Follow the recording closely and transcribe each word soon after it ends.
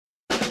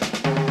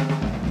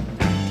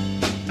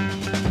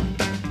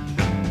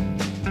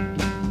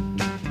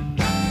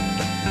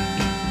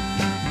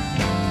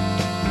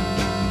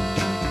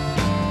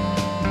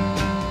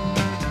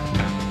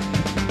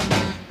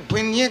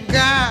When your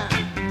God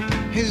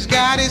has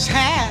got his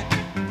hat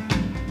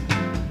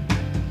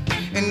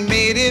and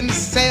made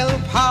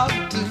himself hard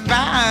to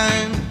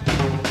find,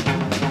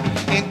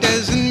 it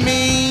doesn't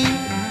mean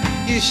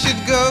you should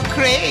go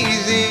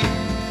crazy.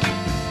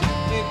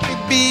 It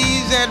could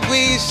be that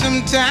way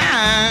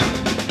sometime.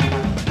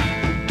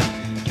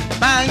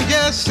 Find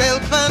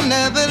yourself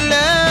another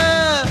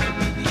love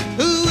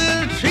who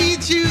will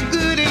treat you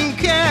good and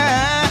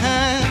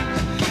kind.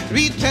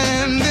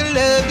 Return the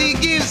love he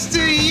gives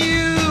to you.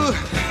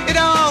 It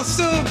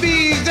also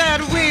be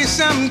that way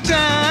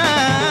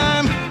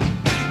sometime,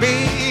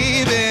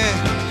 baby.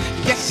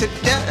 Yes, it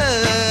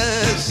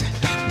does,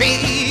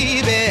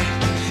 baby.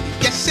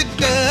 Yes, it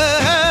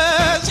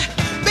does,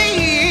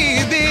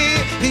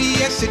 baby.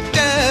 Yes, it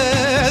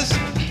does,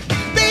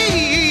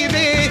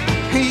 baby.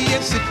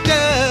 Yes, it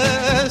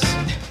does,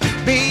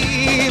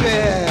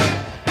 baby.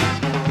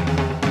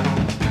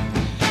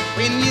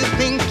 When you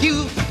think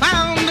you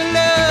found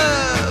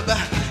love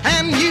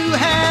and you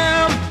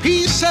have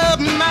peace of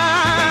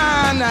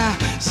mind,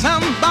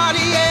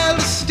 somebody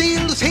else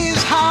steals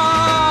his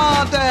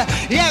heart.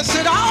 Yes,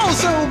 it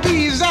also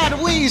be that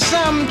way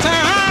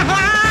sometime.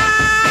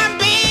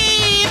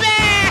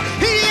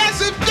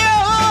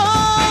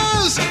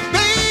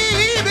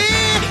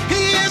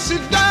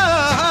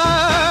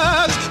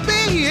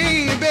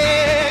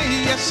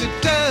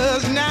 It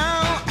does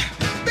now,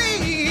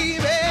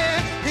 baby.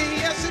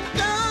 Yes, it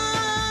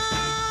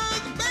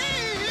does,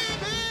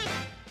 baby.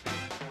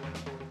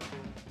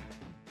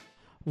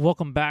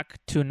 Welcome back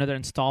to another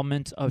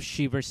installment of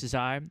She vs.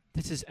 I.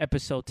 This is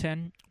episode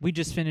 10. We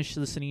just finished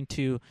listening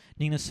to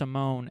Nina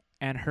Simone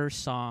and her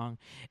song,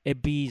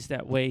 It Bees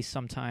That Way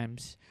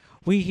Sometimes.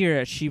 We here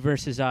at She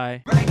vs.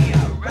 I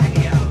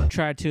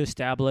try to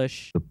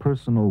establish the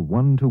personal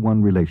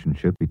one-to-one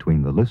relationship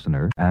between the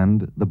listener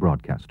and the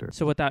broadcaster.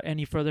 So without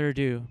any further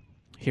ado,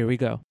 here we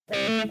go.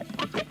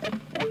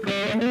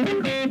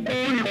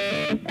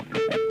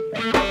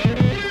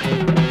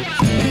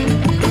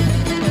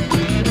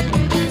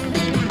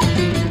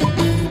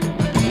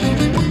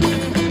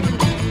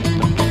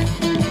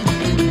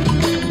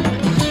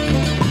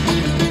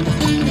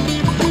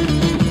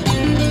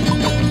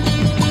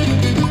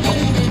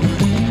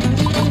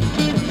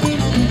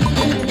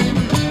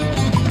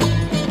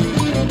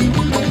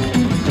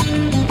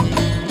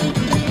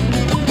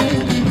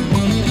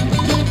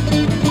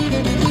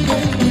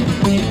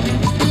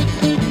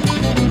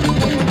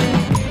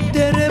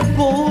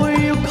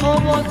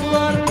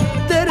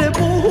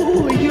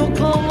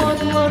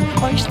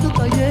 Açtı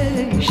da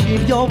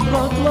yeşil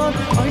yapraklar,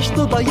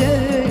 açtı da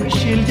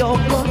yeşil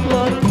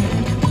yapraklar.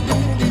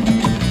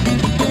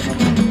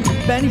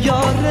 Ben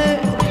yâre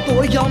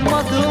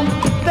doyamadım,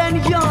 ben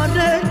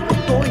yâre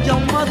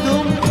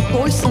doyamadım.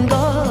 Doysun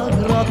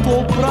gara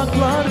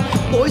topraklar,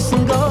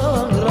 doysun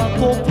gara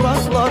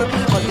topraklar.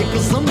 Hadi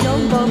kızım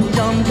yandan,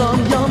 yandan,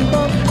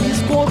 yandan.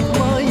 Biz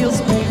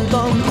korkmayız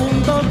ondan,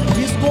 bundan.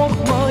 Biz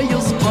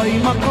korkmayız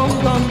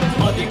kaymakamdan.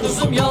 Hadi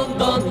kızım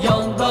yandan,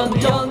 yandan,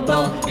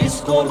 yandan.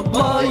 Biz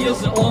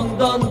korkmayız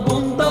ondan,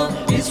 bundan.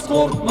 Biz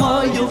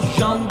korkmayız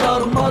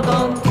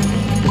jandarmadan.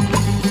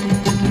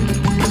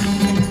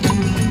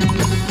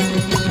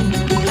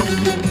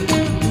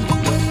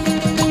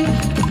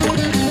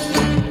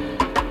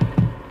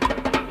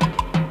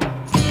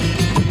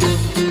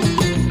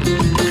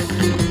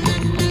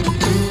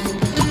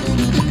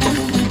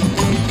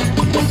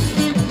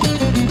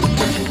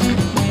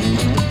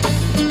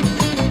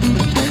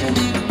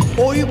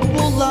 Oy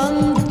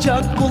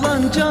bulanacak,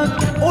 bulanacak,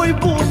 oy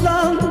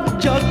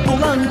bulanacak,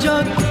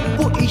 bulanacak.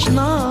 Bu iş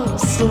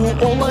nasıl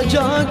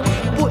olacak,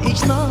 bu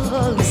iş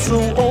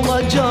nasıl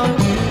olacak?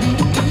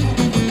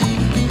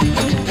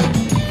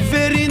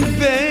 Verin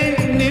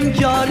benim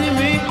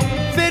yarimi,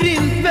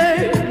 verin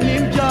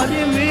benim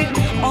yarimi.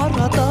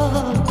 Arada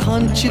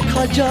kan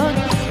çıkacak,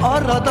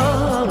 arada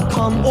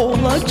kan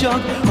olacak.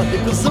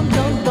 Hadi kızım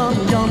yandan,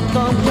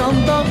 yandan,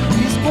 yandan.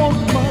 Biz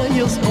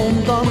korkmayız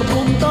ondan,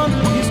 bundan.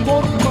 Biz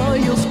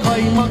korkmayız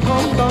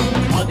kaymakamdan.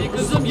 Hadi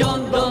kızım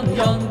yandan,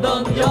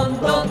 yandan,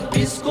 yandan.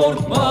 Biz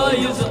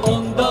korkmayız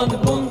ondan,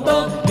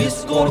 bundan.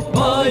 Biz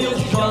korkmayız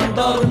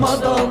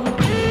jandarmadan.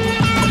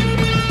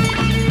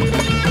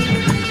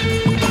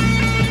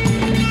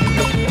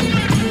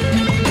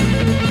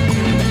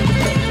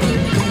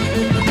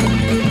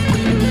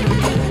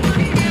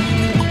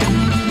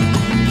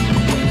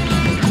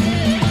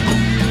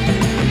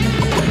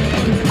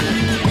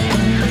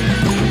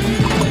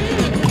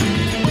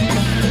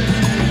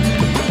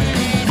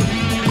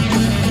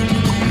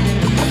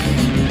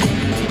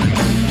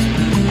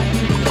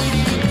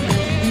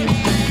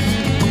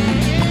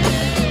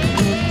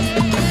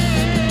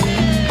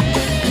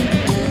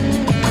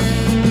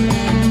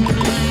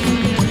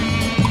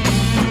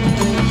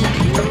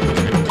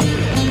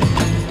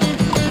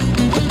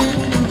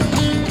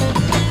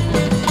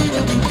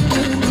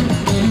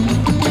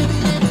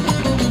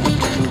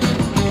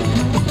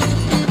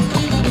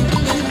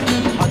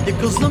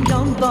 Kızım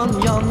yandan,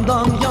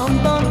 yandan,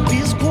 yandan.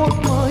 Biz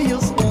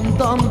korkmayız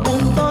ondan,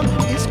 bundan.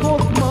 Biz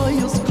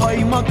korkmayız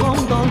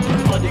kaymakamdan.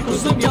 Hadi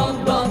kızım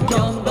yandan.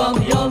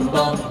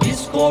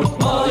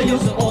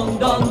 korkmayız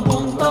ondan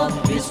bundan,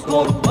 biz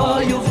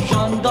korkmayız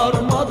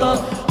jandarmadan.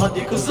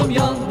 Hadi kızım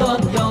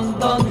yandan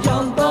yandan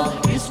yandan,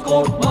 biz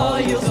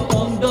korkmayız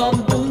ondan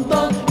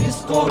bundan,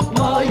 biz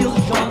korkmayız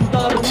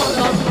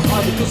jandarmadan.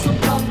 Hadi kızım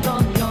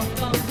yandan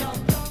yandan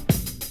yandan.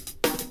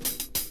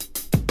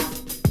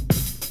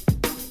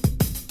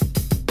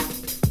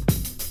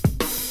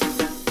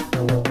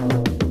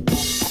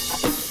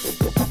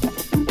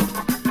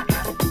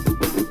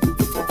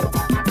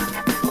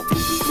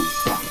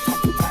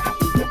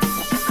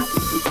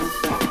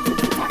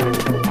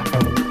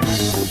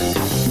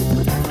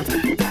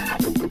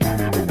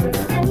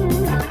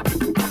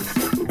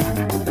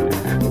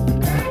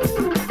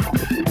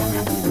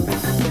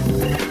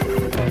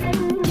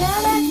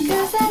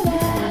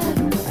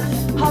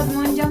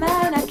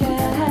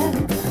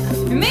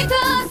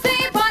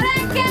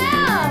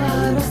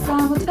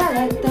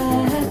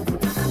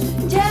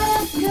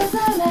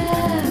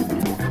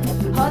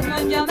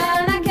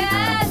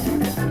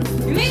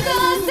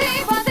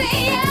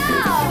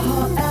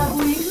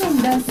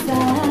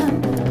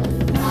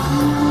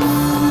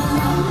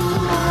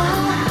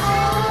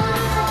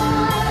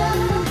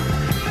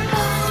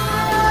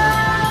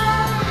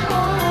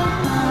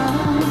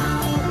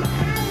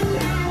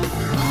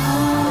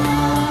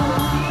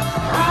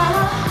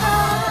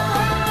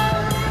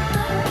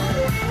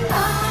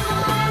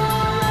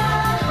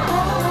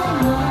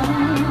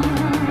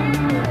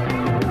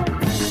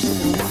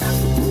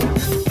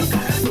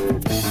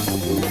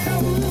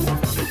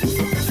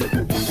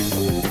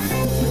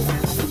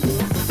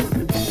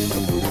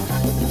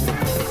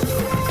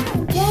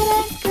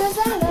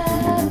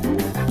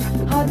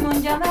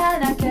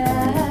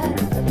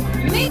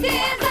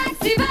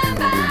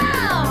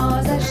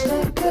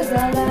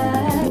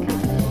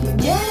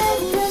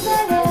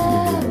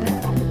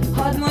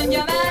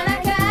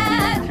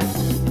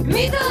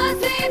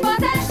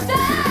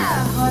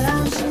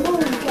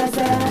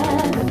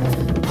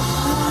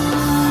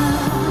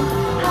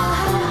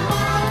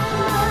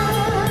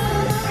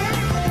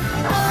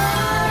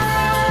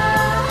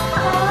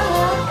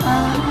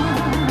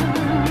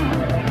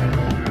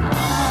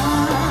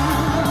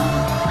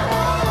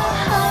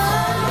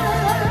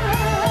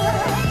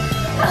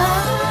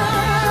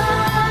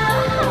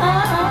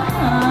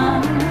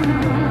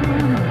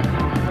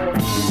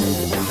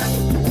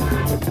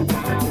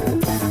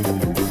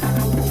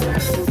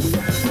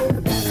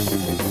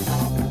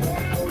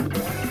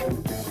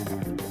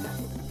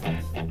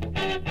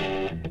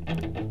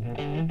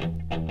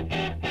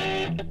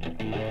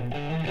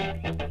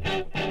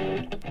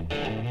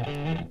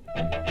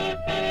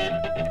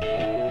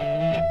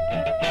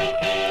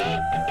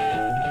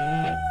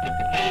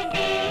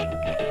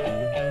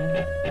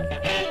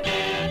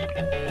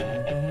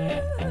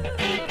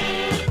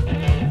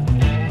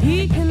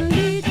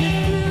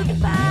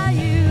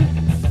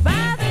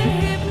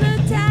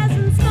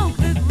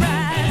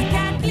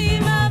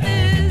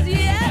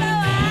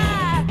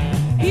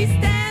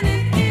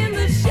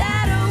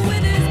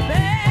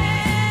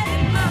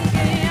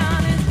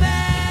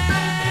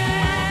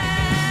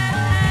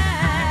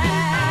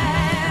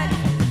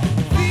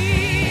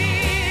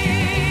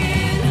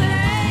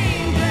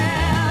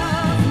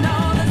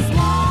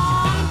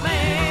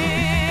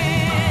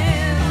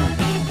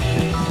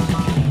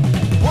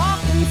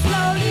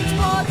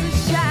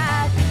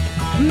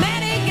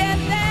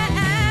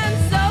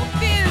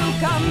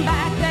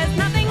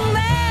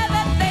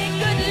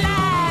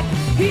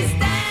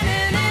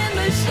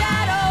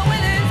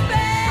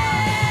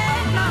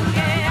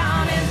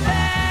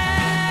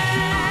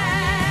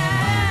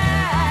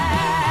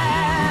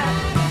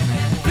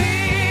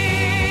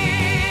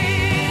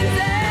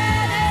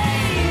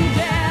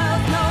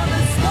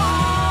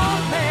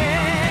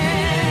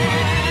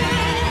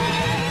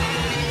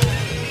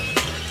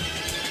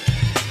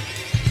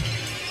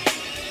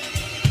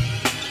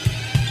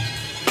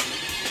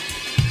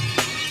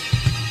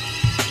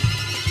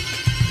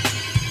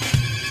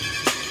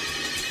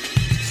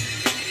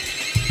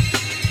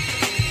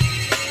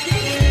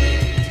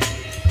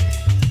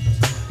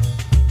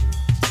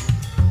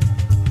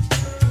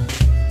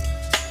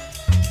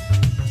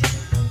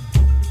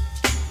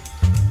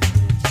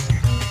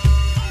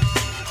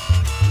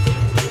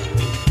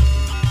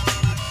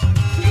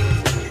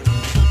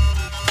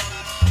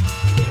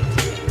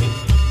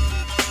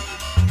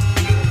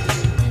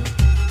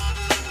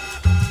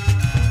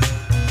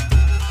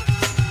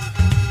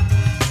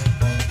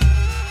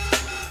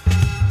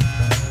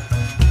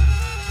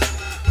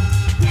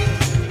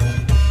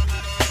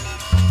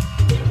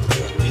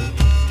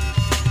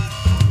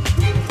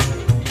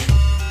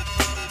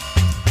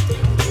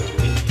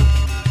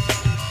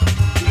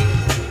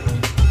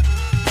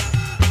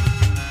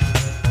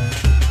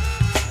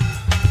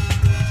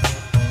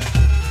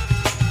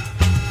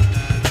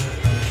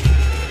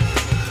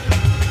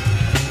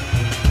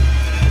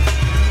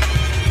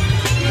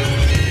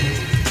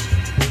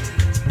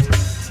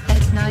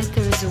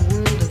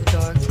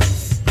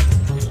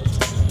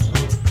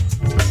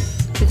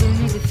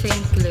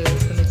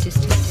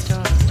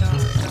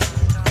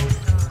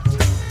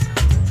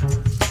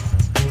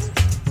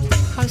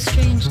 How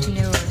strange to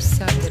know our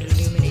sun that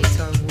illuminates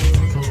our world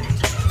in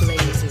a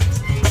blaze of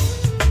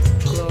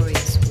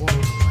glorious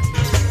warm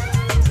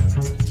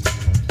light.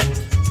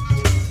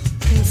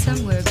 May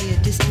somewhere be a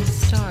distant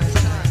star.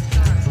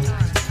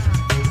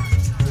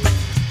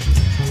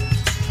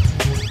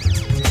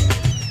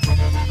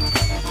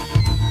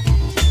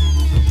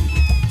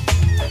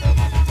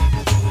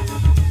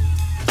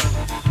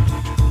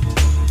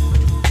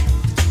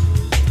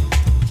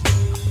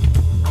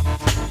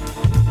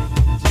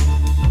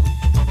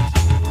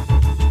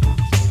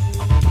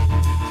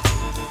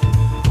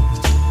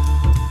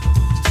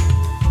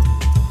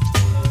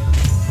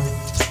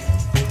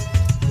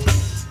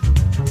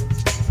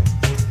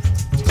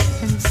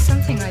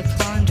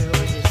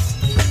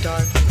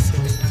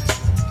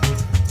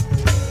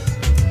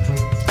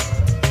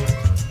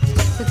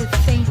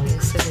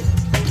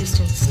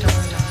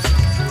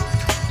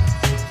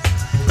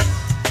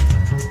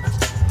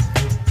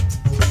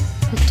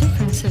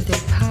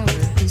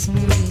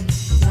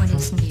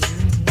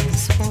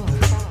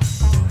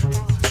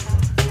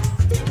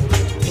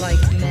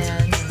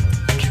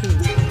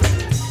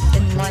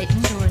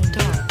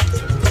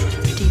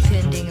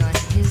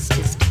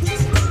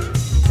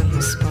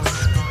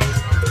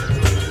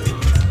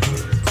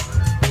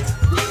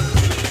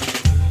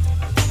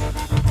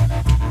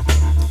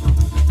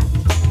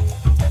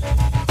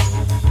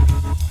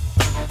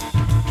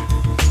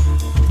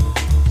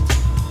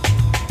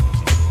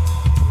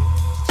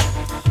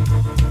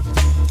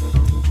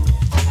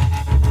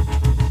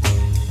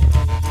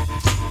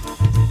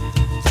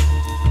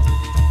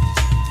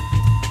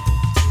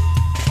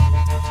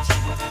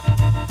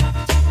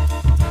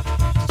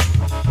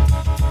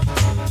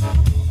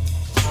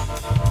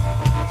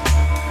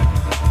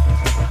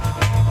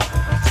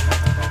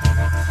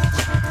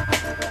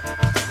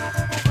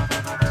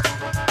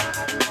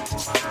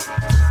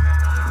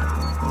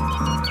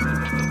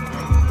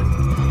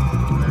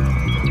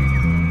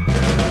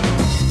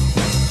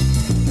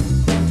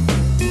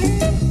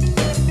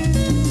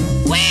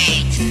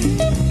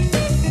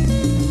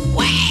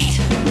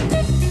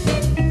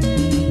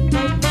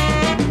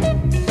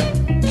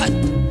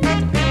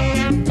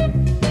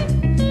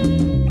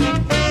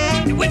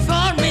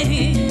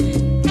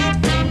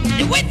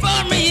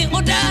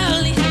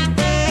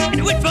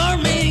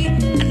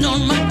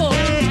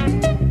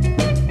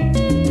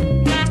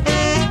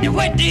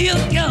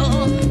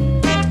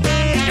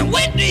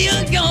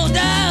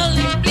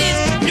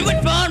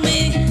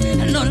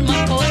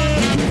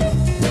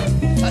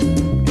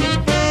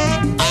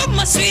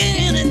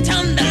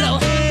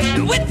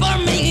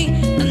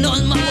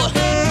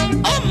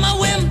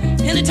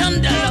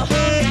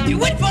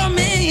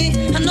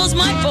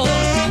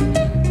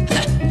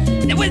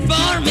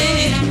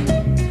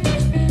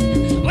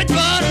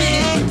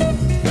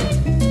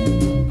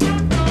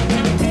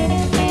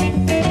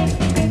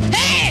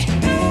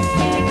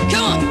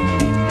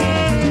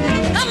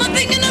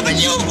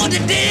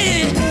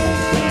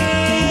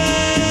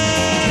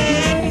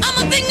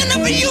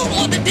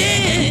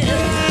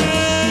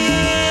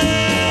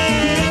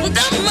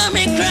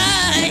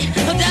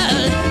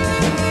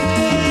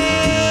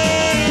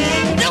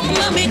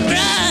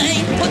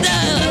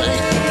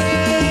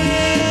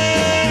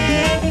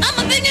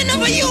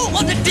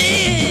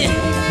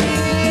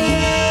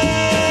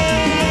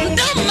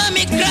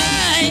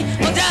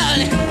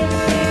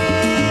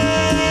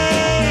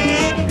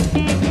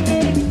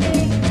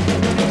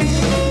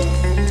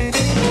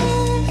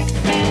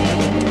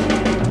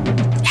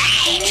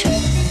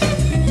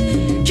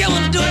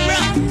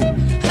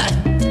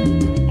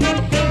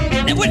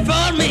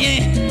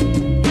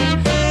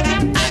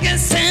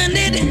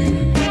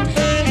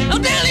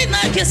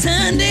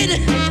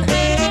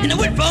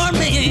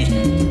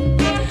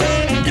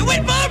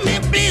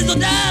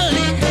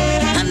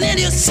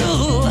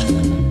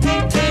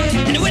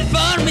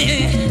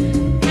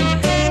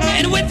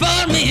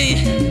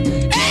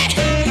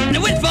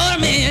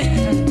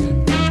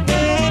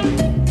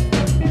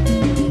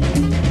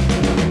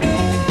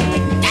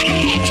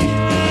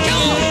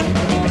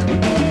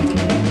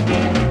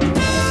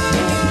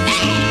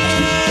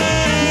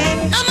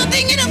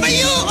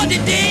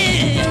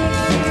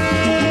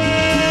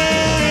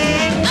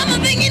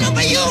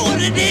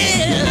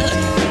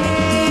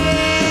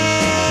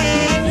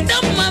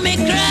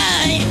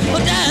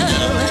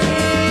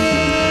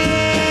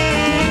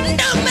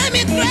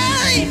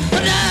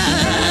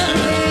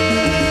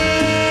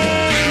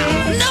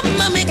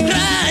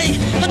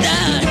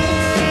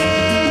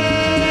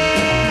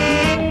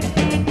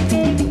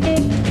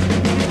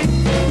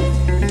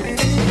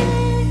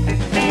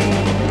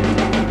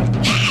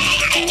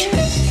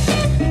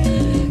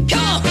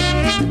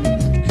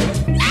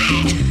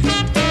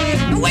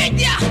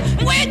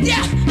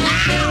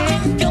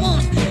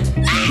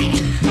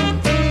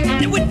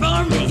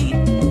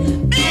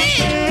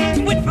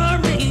 Wait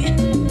for me.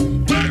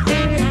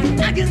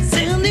 I can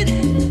send it.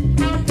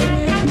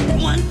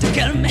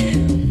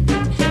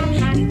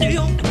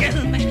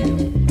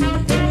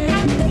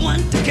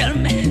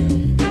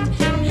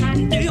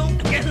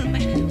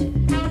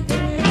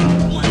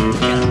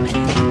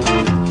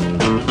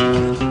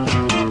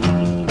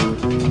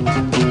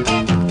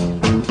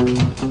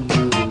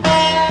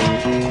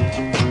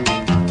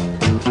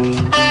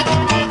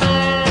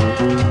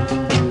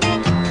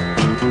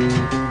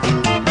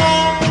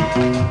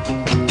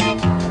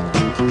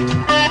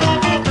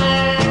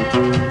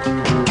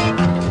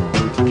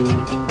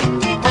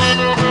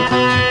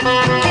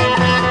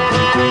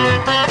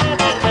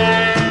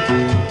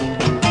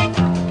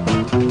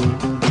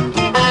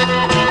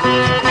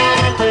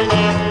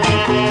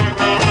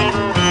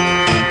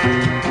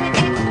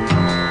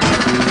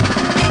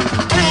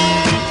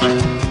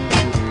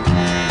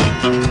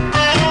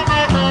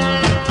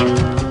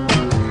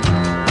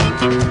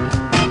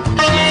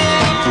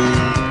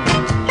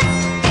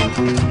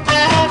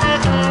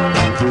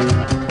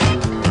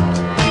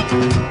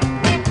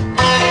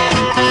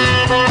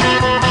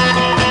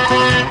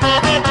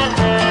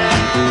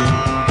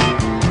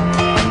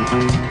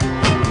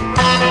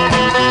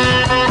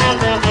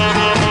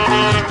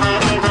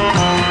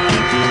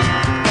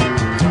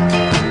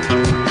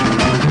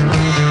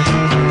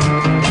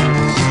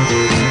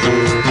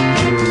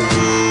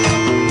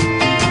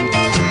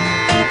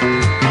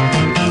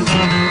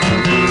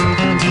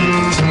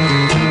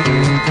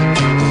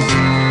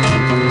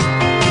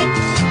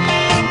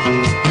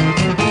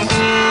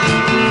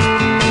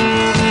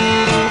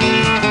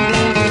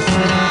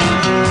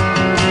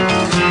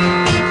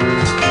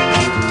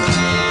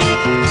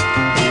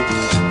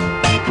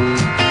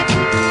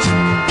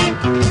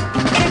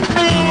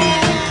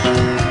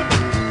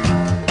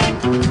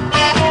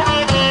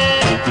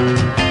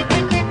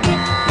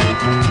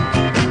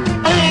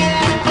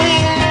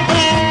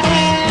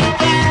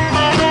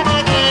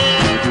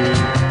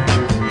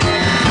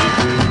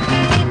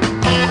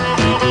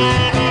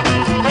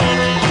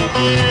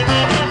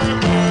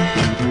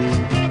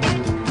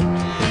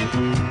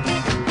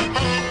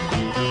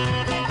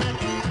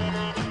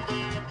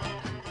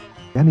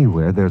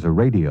 Anywhere there's a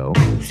radio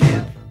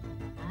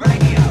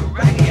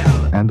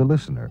and a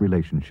listener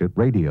relationship,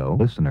 radio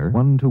listener,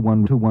 one to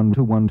one to one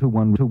to one to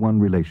one to one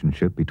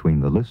relationship between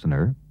the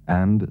listener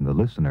and the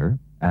listener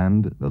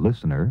and the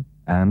listener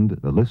and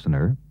the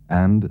listener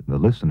and the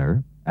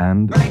listener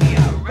and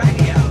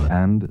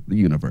and the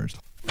universe.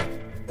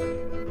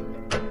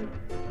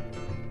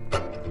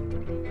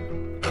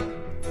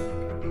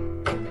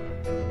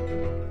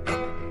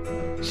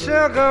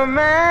 Sugar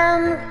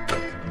man,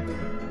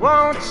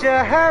 won't you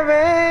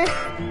hurry?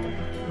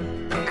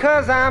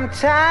 'Cause I'm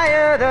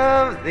tired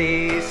of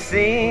these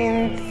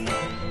scenes.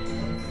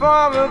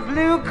 For a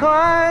blue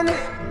coin,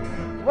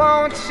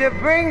 won't you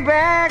bring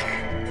back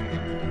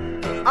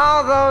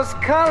all those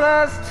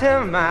colors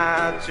to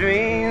my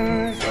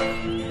dreams?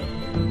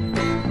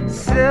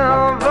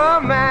 Silver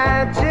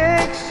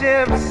magic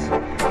ships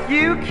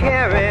you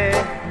carry,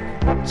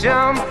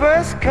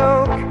 jumpers,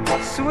 Coke,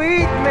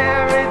 sweet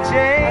Mary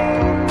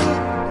Jane.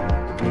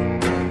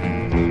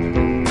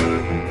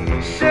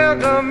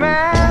 Sugar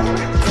man,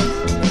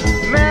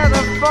 met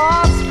a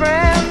false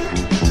friend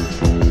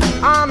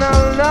on a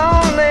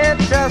lonely,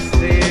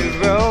 dusty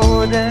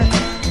road.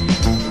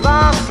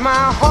 Lost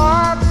my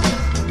heart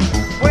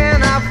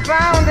when I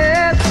found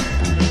it.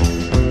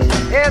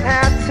 It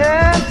had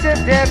turned to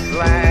dead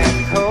black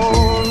coal.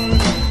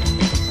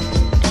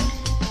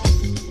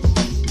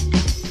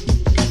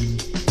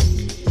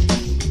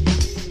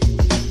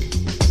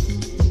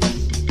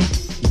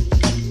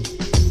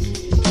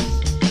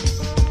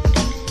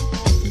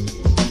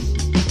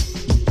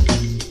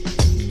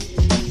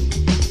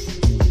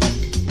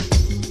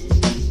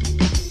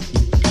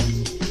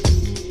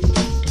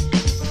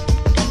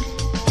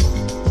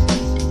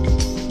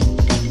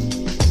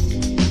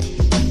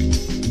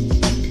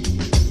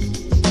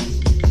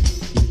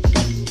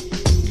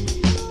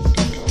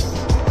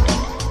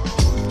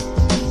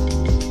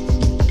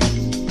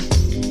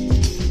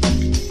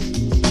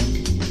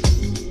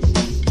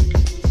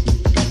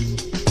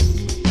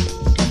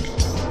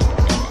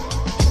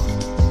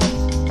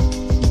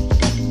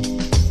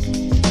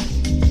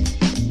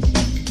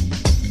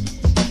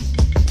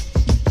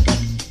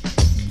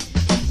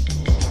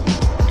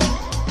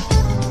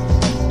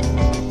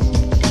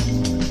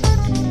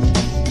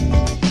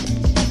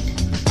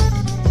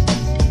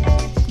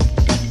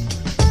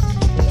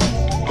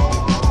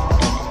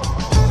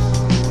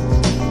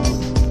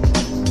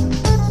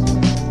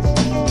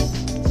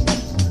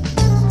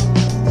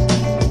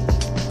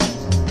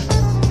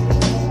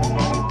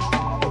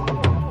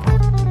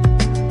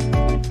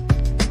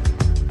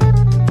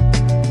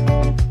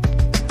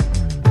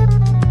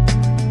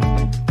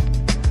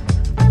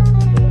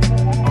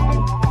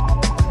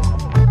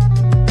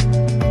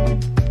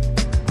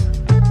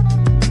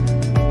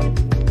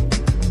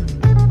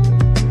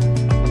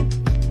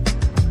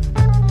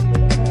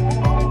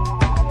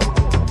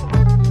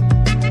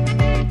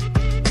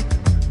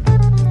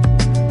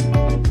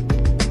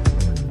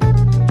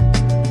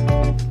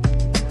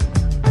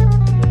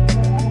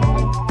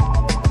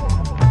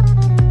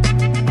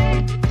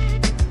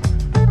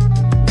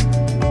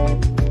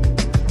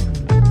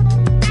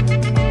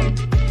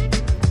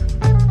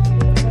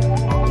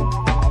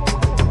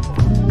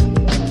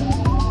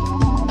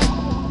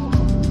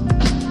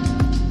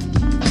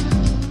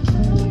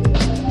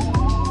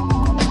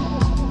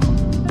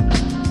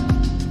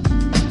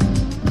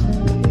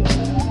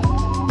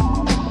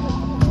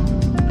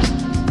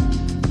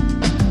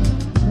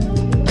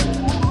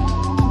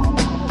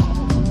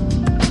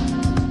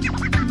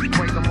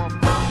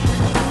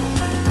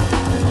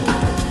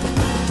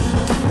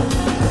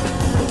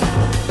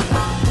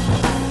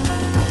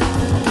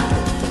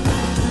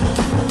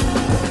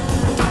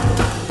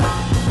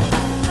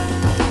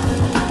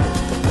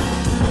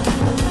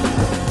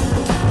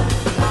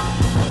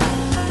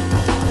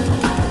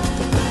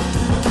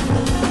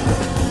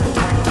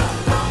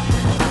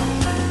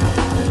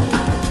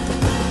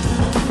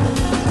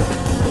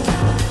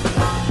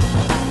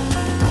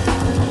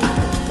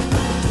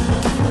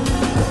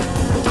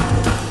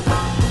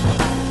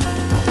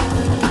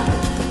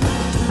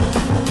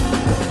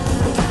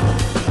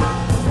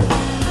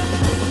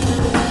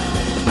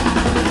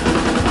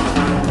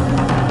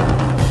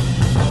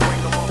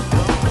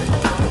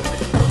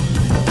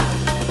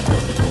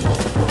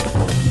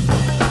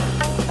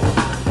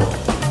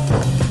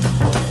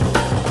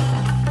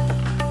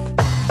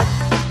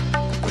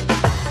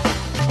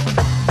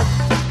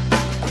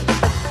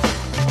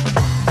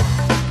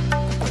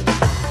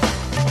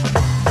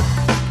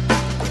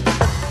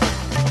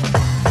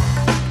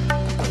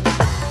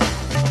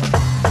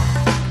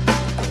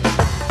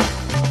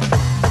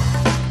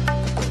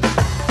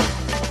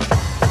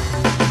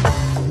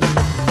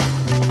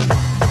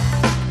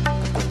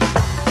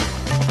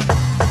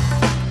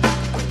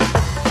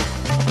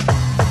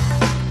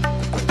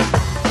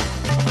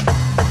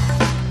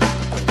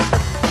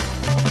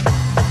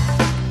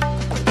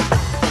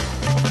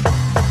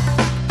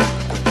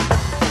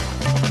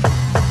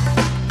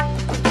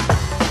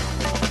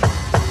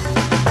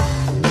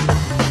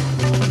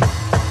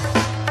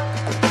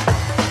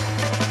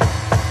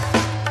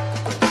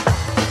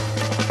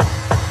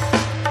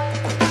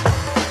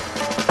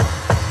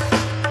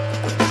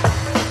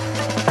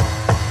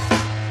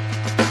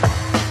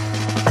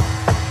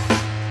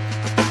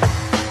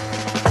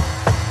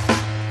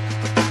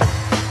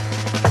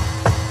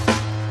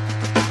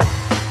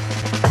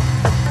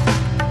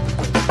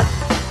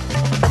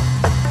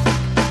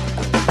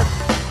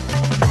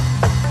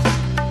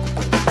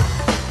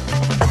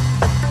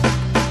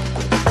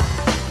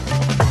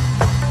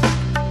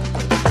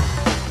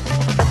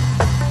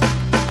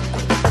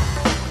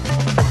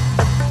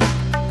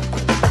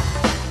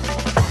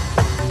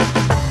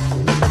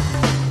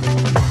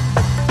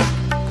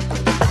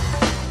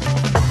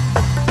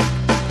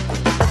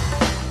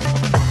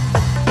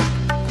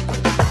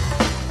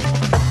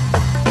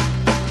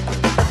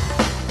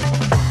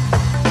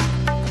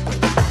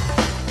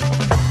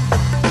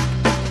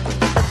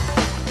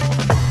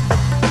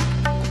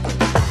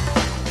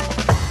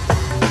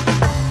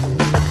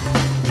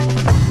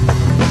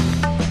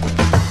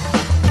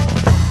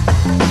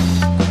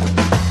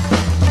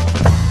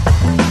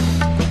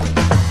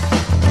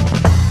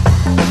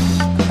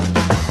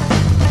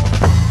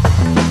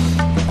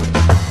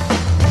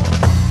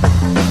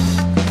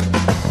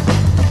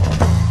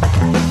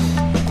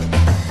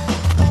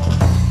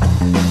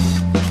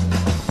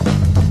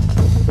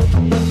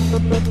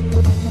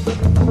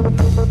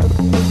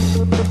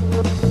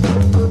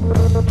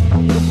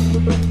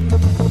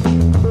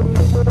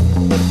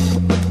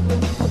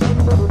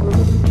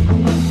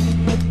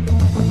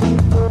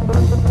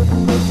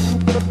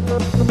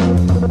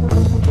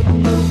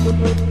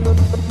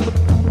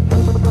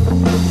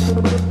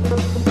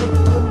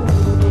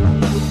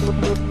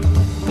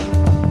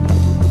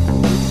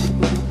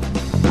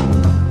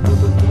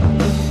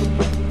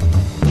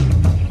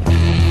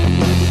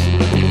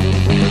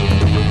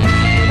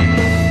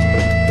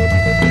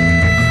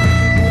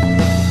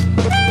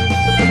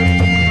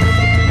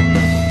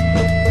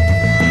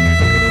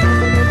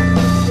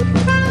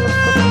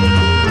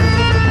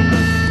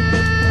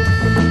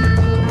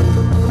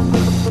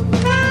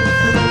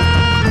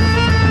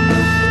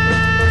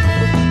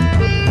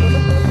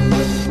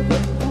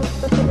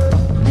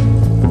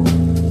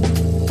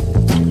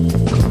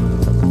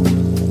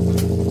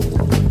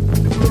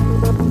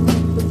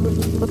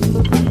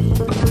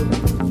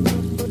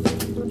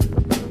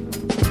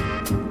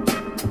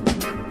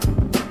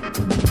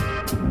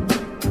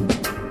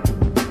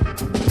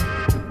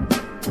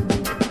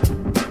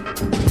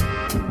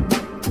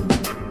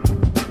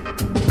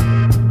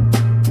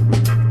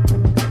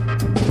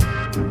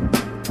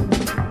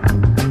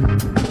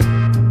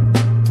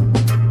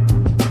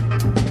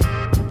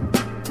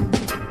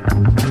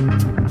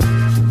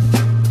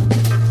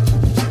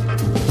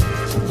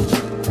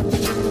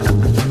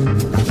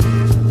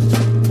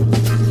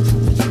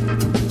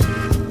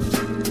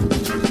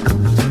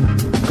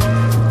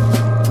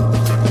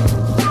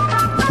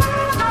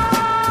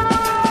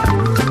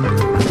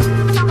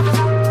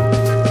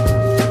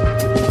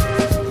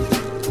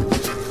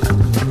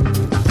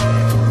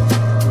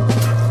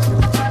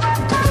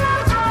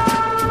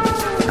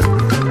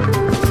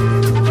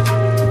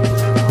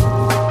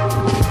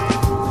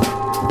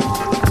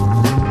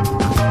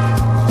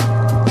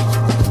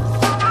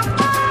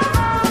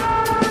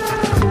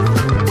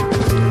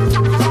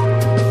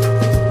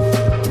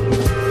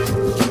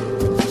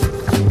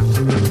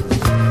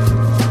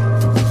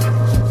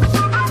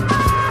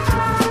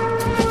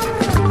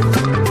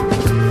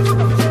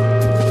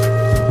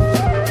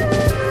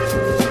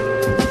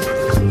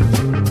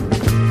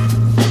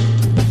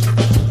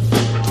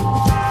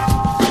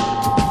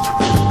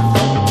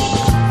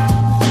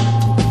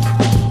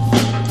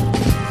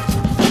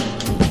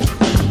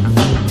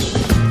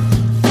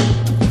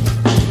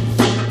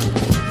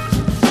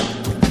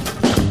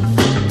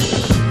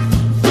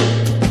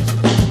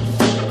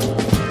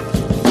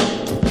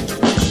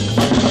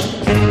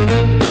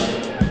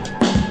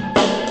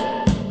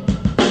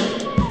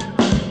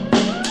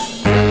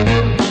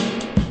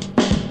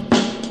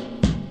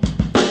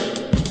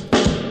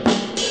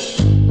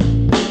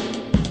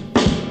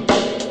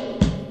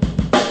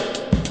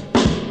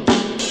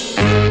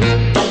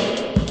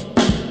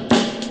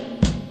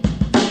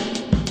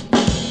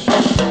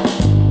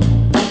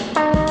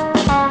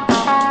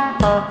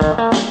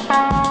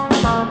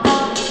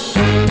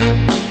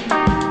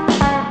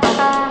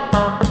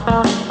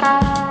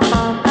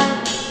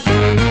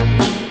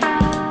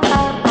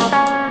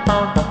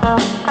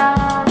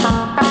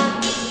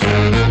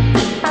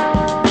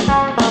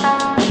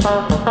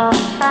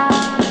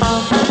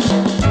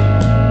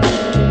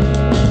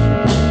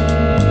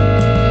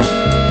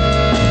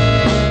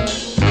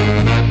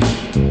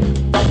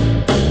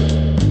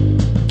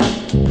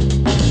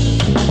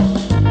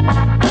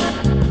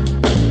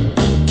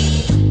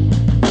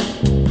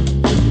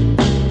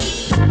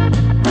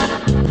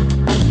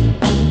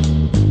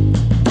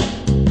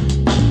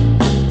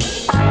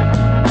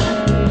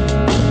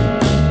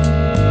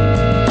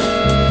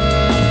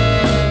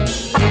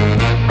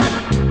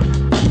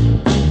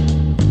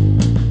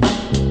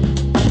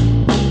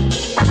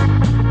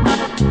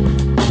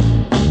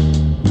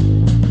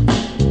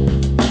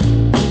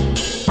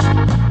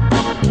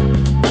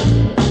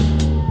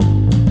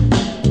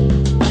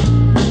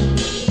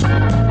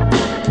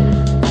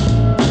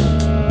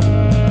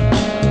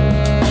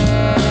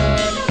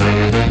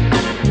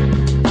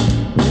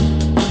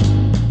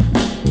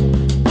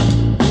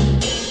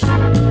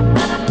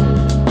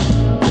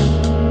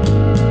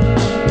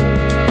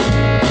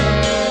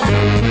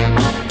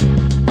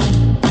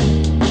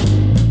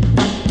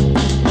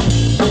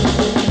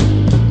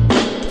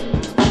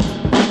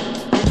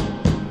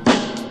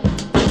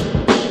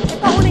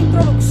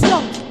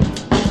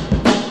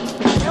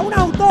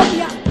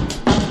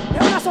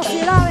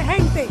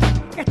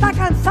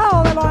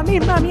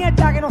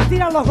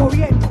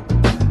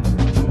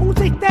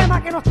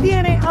 sistema que nos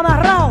tiene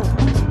amarrados.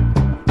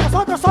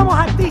 Nosotros somos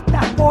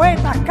artistas,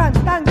 poetas,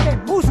 cantantes,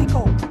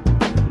 músicos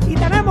y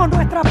tenemos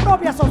nuestra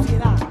propia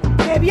sociedad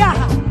que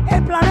viaja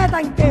el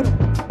planeta entero.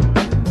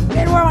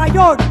 De Nueva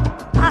York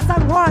a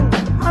San Juan,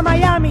 a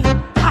Miami,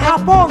 a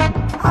Japón,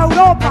 a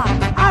Europa,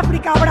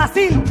 África,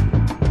 Brasil,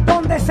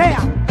 donde sea.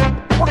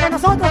 Porque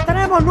nosotros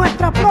tenemos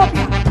nuestra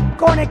propia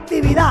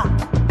conectividad.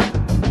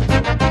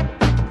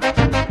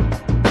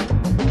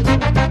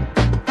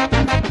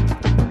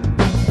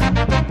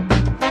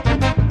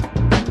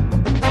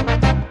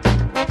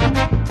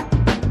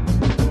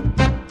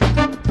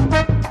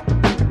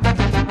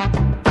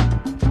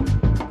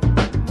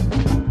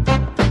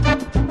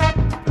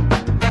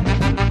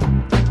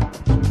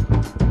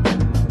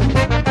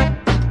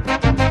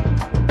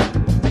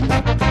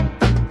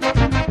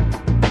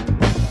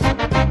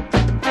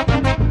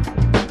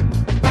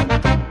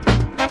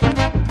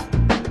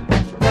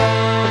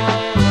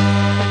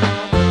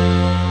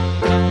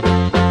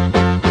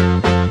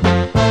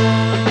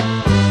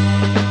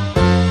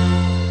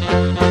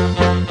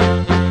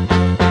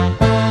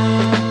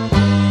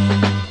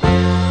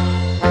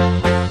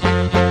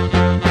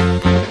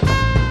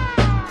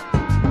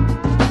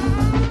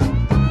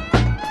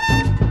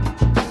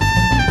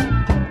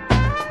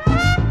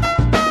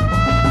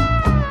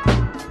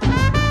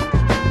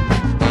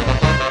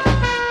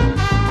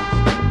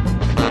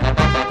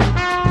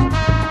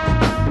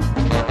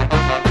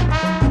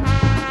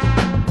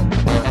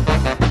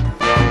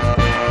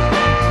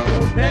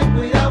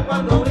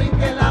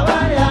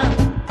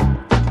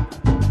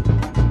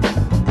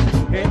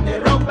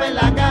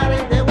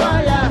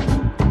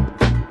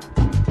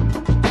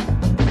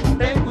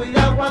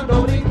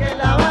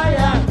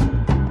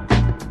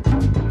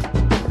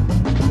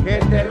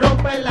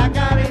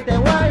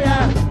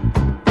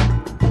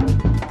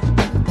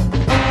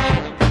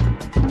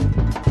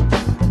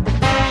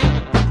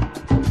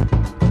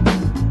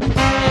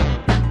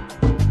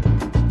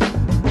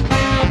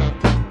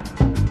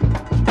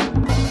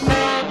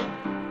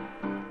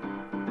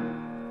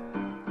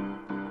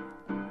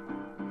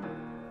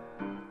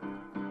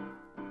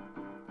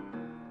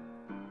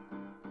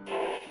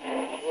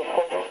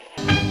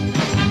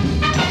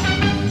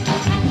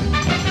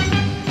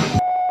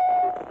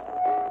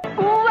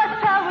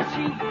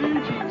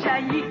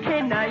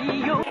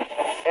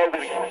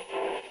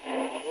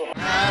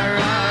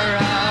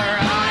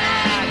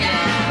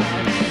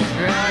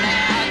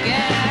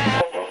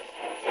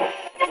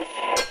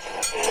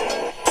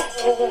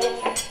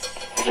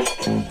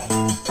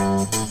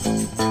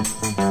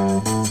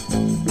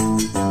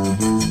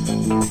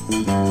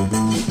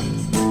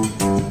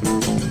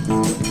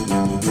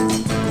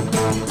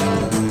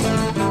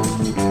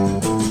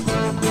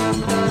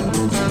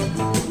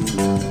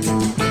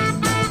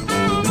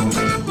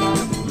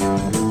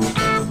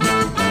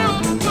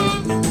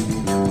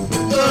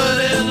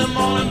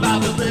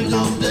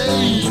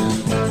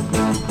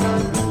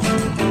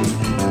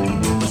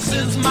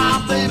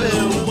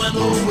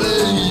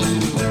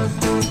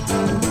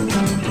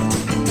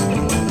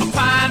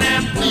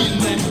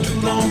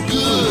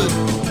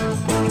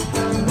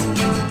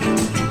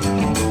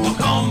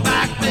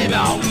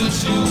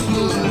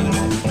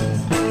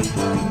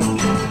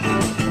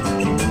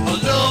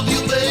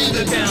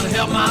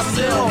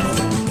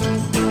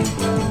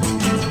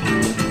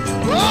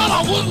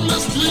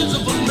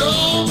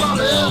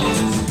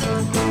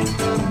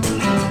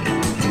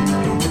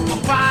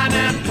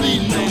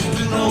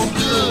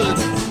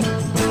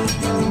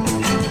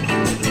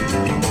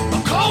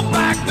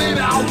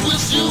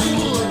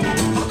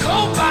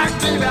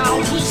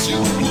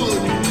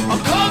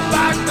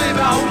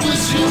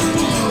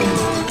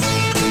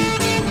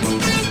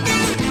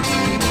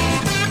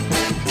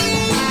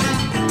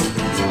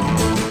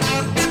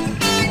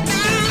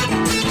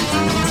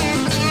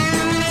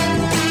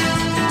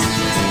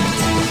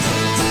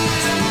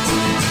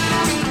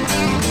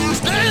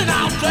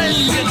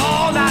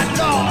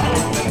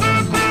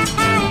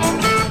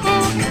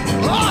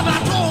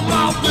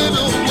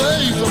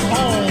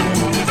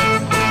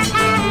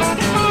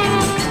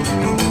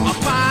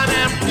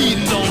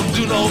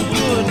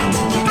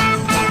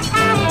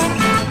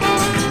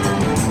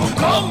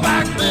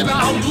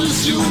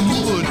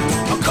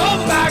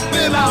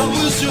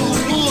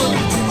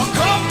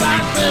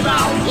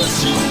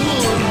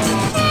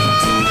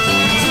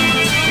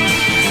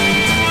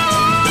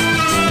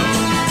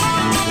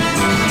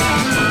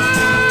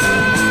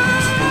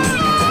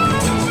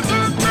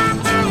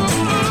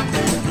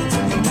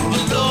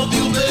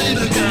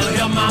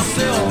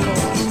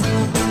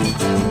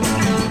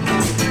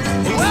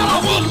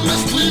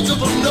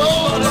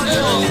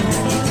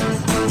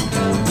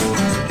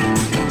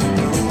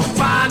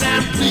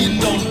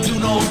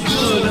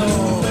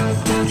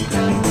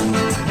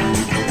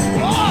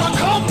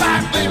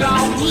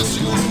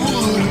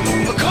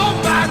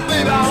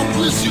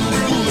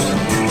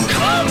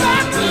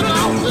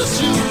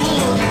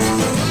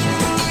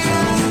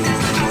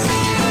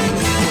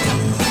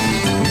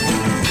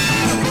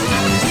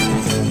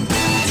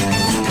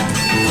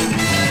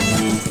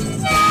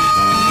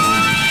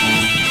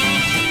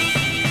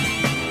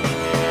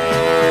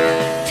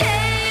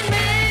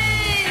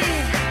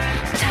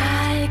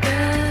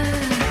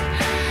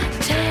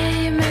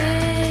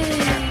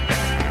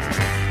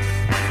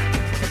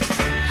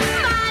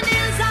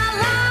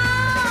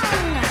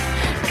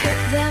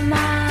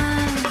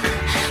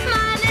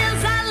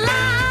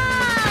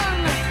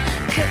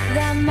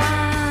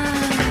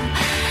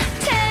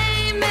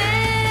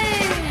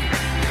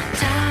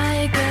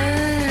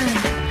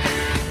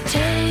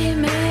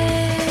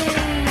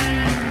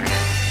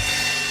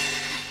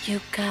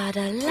 got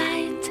a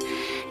light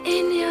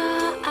in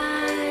your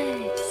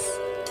eyes.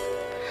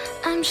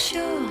 I'm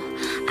sure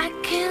I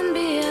can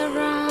be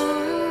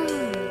wrong.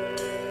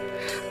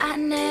 I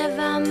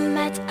never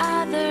met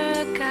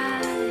other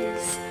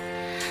guys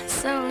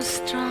so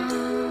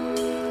strong.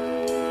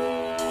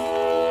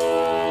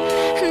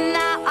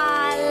 Now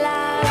I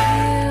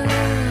love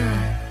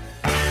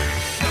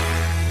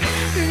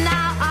you.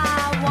 Now I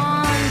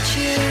want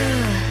you.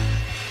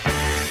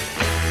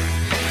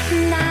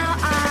 Now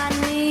I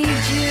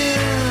need you.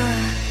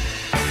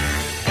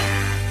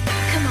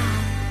 Come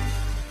on.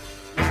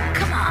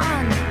 Come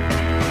on.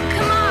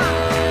 Come on.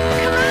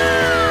 Come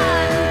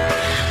on.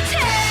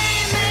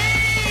 Tame me,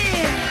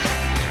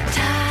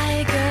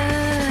 tiger.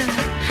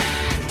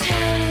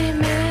 Tame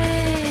me.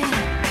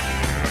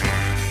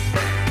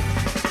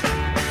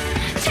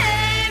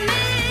 Tame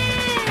me,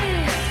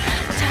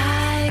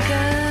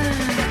 tiger.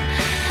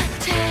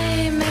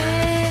 Tame me.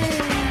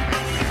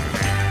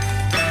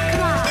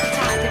 Come on,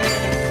 tiger.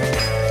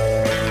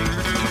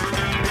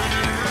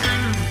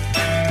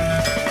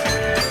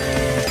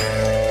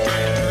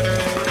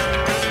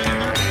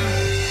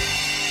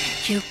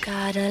 You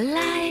got a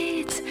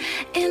light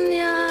in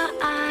your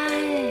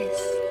eyes.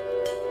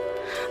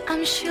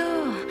 I'm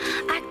sure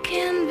I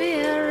can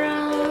be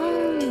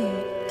wrong.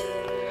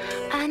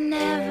 I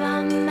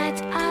never met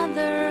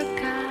other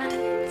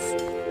guys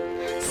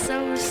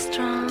so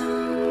strong.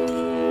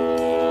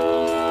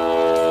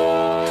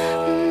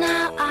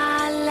 Now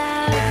I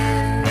love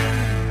you.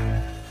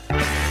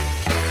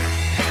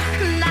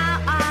 Now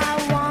I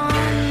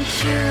want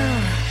you.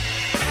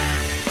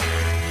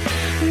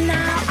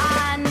 Now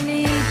I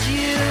need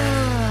you.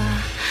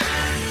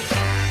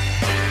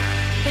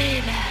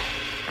 Baby,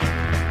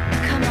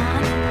 come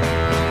on.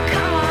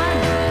 Come on.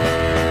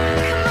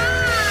 Come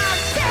on.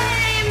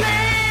 Tame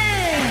me,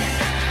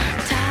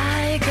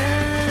 tiger.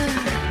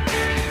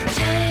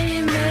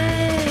 Tame me.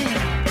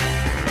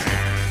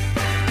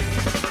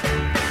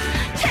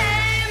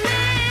 Tame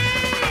me,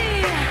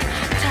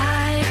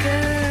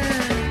 tiger.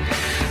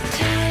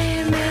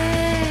 Tame me.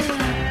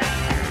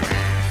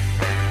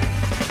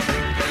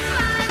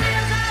 Mine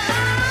is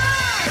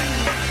alone.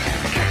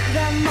 Cut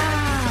them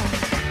off.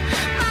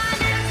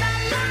 Mine is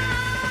alone.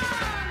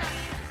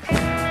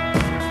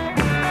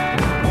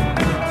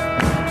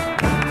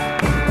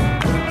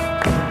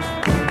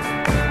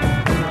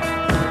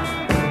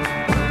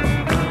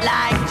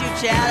 Like to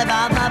tell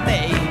about my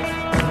babe.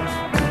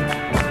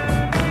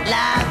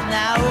 Life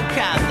now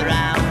comes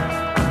around.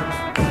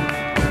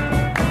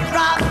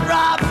 Drop,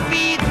 drop,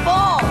 feet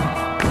fall.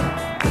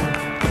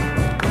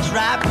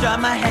 Trapped on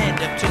my hand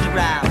up to the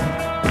ground.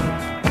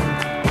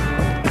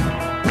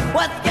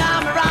 What's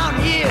come around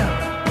here?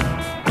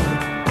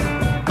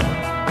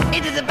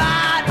 It is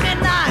about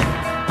midnight.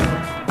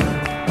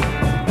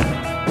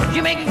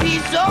 You make me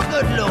feel so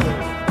good, Lord.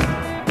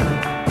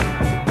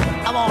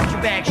 I want you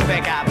back,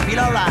 I feel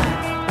alright.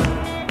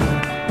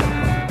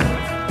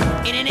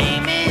 And your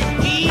name is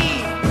G.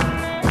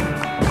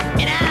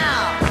 And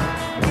out.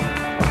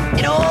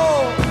 And O.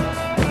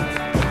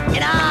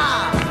 And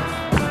R.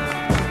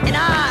 And I.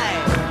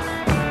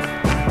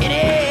 And A.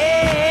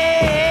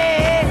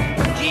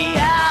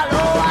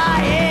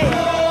 G-L-O-I-A.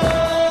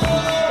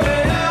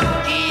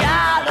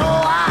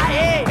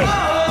 G-L-O-I-A.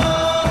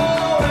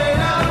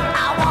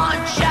 I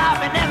want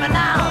shopping never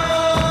now.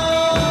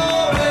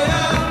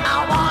 I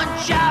want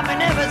shopping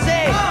never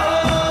say.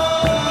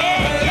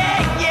 Yeah, yeah,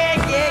 yeah,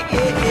 yeah,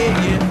 yeah,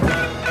 yeah, yeah.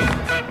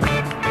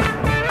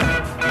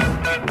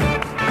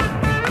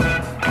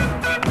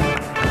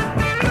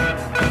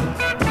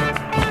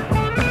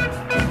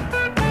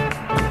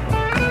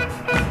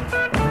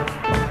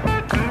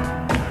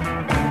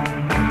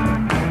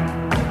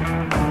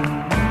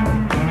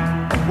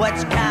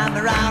 What's come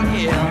around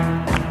here?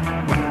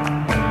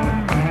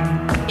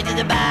 It is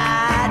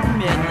about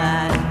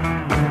midnight.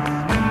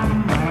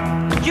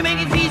 You make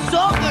it feel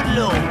so good,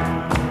 Lord.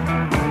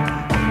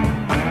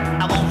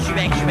 I want you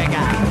back, I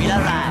feel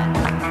alright.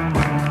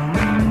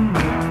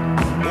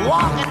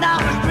 Walking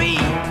down the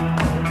street,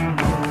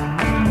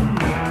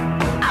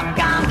 I've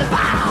come to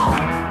foul.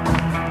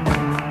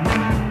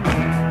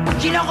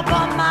 She knock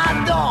upon my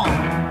door.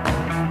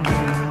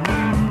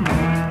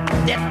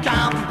 That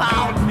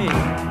compound me.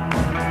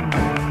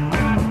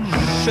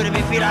 Should it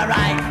be feel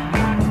alright?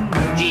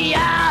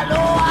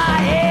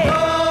 G-L-O-I-A.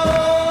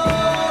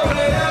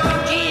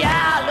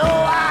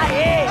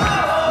 G-L-O-I-A.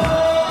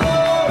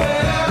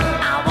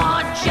 I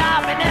want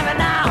shopping never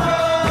now.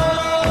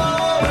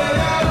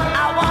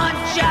 I want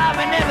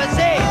shopping never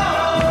say.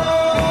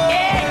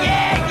 Yeah,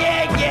 yeah,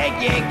 yeah, yeah,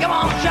 yeah. Come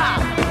on, shop.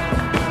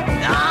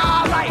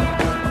 All right.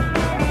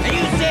 And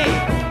you say,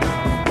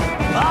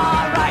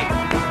 all right.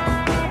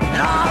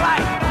 And all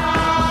right.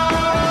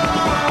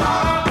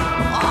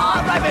 All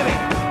right, baby.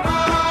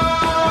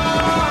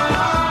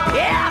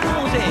 Yeah, come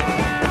on, say.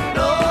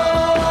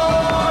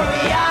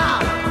 Gloria.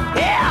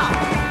 Yeah.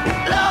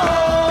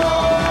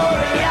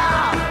 Gloria.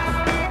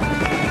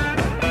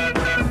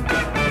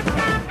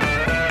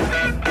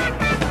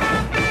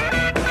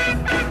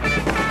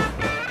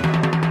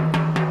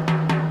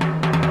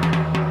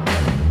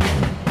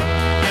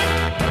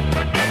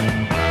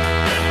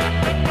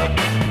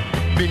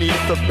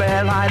 the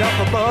bare light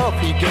up above,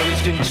 he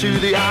gazed into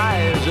the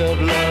eyes of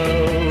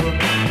love.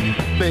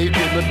 Bathed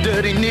in the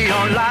dirty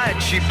neon light,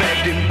 she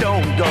begged him,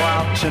 don't go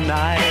out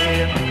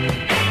tonight.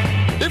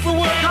 If we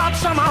work hard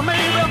somehow,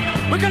 maybe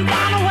we can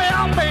find a way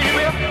out,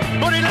 baby.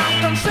 But he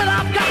laughed and said,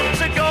 I've got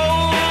to go.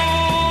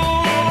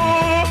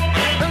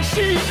 And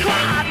she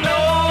cried, no.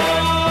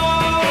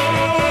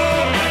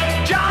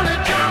 Johnny,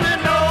 Johnny,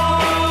 no.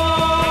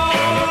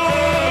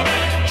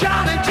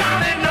 Johnny,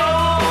 Johnny, no.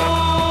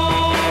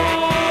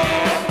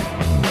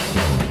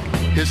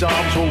 His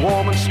arms were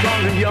warm and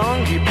strong and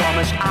young. He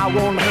promised, I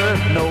won't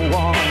hurt no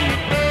one.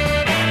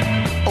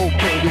 Oh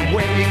baby,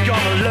 when you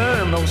gonna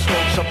learn? Those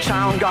folks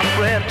uptown got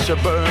bread to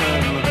burn.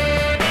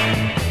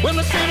 When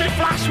they see me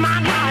flash my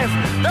knife,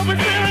 they'll be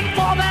fearing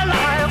for their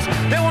lives.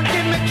 They won't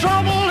give me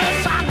trouble,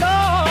 yes I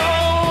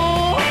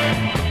know.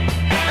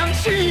 And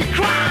she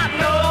cried,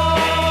 no.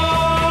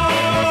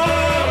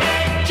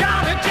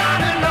 Johnny,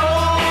 Johnny, no.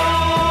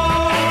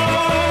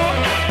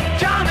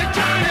 Johnny,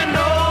 Johnny,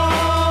 no.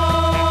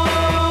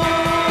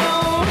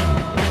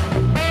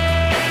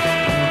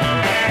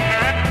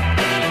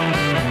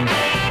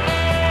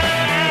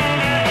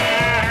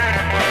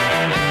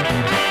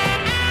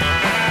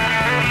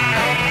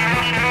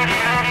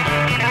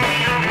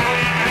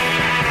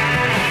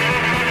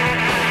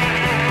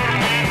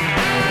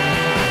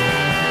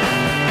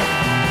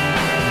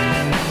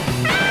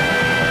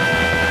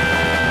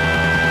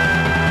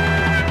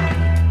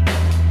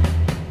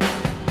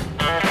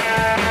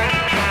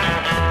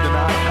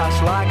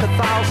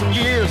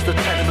 The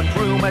tenement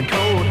room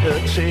echoed her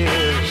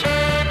tears.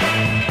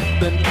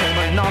 Then came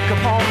a knock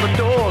upon the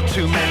door.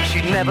 Two men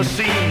she'd never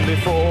seen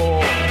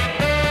before.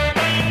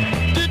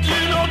 Did you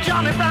know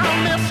Johnny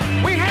Brown, miss?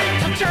 We hate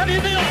to tell you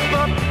this,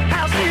 but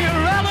has he a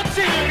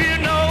relative you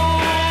know?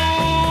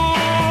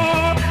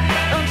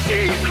 And she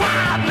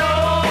cried, no.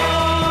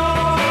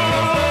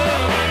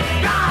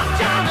 God,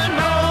 Johnny,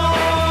 no.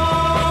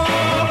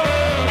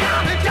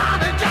 Johnny,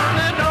 Johnny,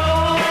 Johnny, no.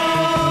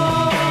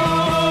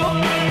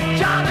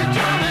 Johnny,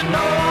 Johnny,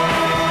 no.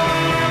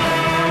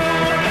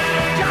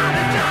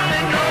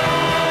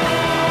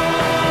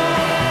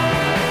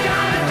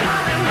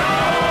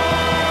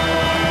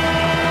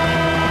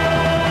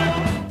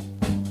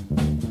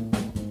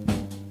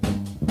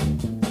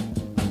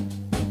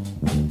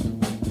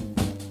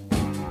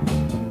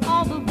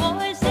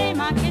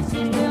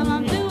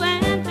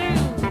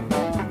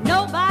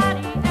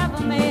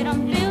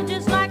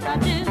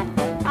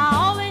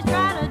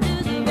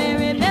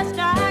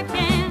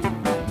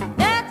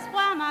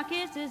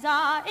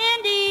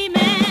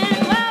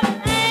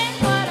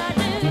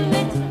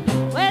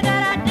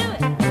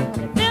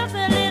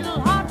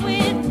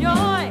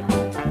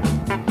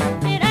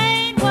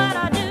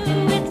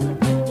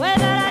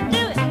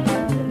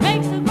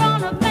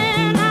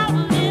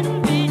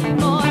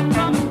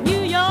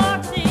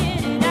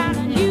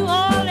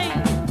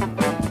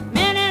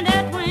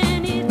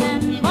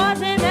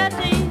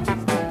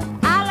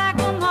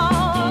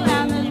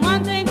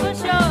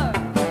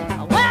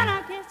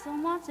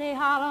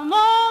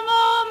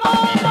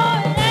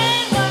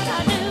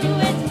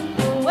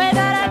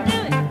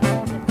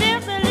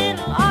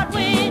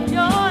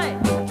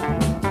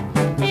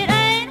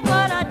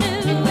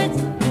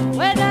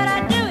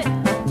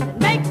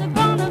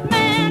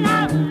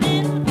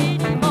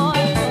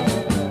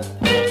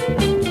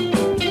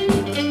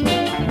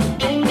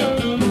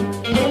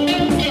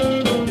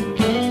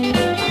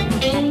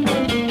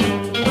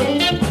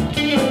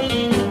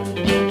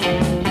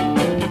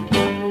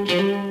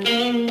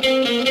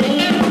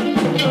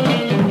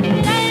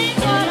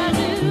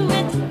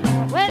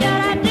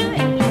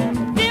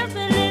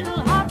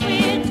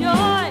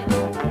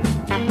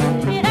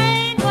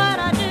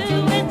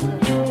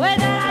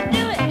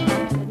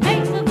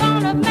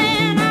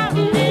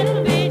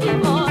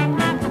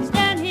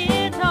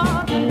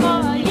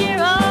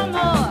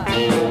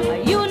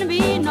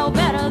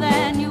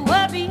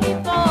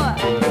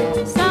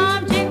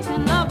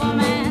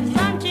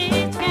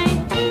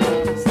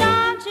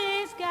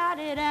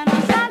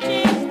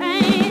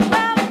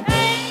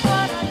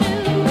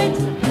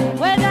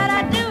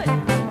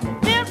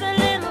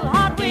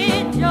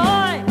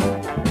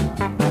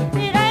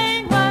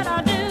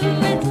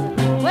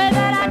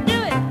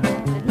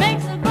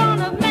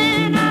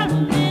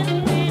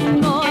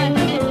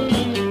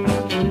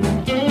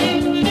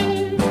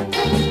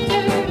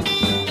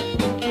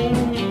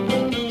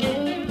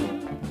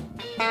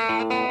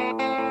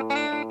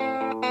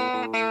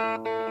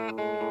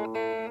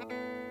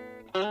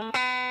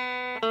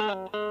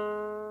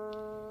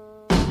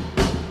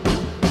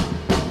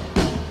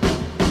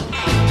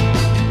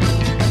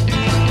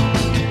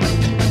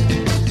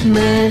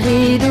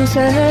 Marie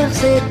douceur,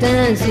 c'est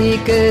ainsi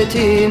que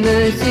tu me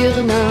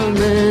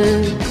surnommes.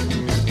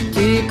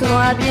 Tu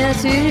crois bien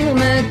sûr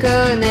me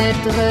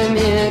connaître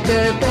mieux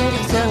que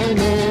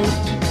personne.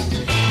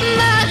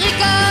 Marie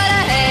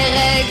colère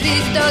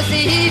existe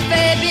aussi,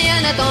 fais bien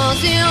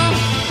attention.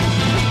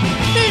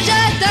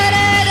 Je te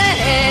l'ai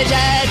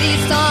déjà dit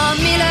 100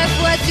 000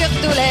 fois sur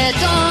tous les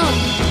tons.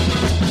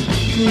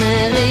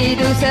 Marie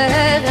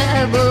douceur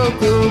a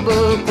beaucoup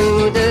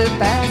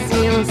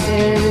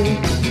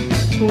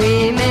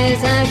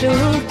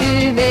jour tu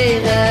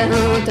verras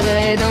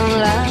entrer dans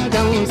la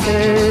danse.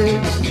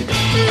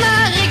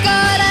 Marie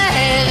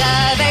colère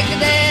avec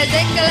des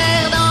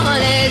éclairs dans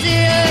les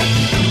yeux.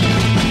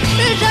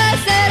 Je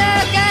sais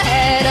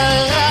lequel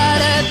aura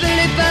le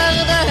plus peur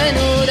de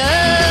nous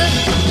deux.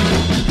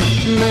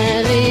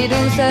 Marie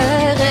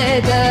douceur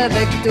est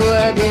avec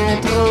toi bien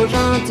trop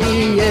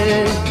gentille.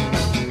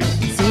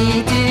 Si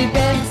tu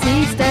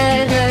persistes à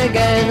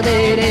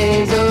regarder les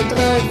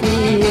autres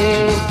filles,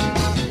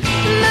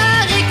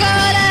 Marie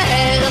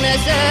colère ne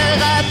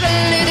sera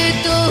plus du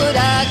tout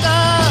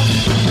d'accord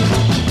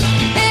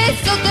et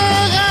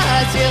sautera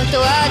sur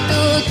toi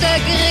toute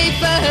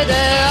griffe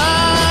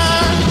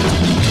dehors.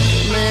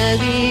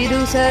 Marie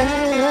douceur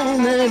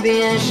aime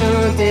bien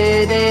chanter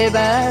des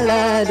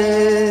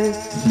ballades,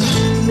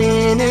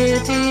 mais ne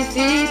t'y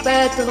fie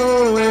pas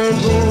trop, un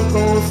bon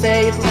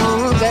conseil,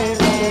 prends garde.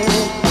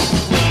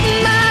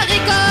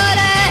 Marie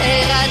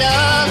colère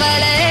adore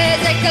les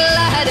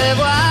éclats de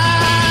voix,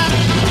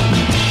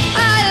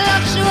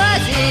 alors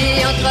choisis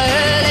entre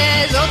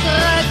les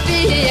autres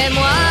filles et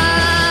moi.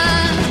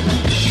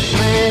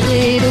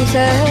 Marie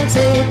douceur,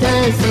 c'est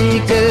ainsi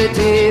que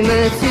tu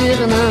me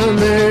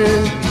surnommes.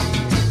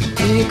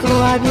 Tu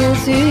crois bien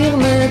sûr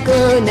me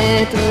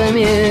connaître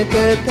mieux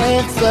que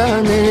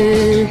personne.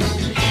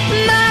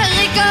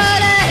 Marie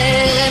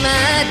colère est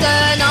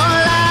maintenant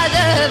là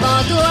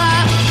devant toi.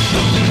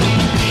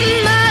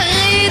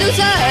 Marie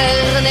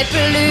douceur n'est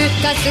plus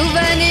qu'un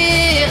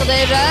souvenir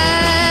déjà.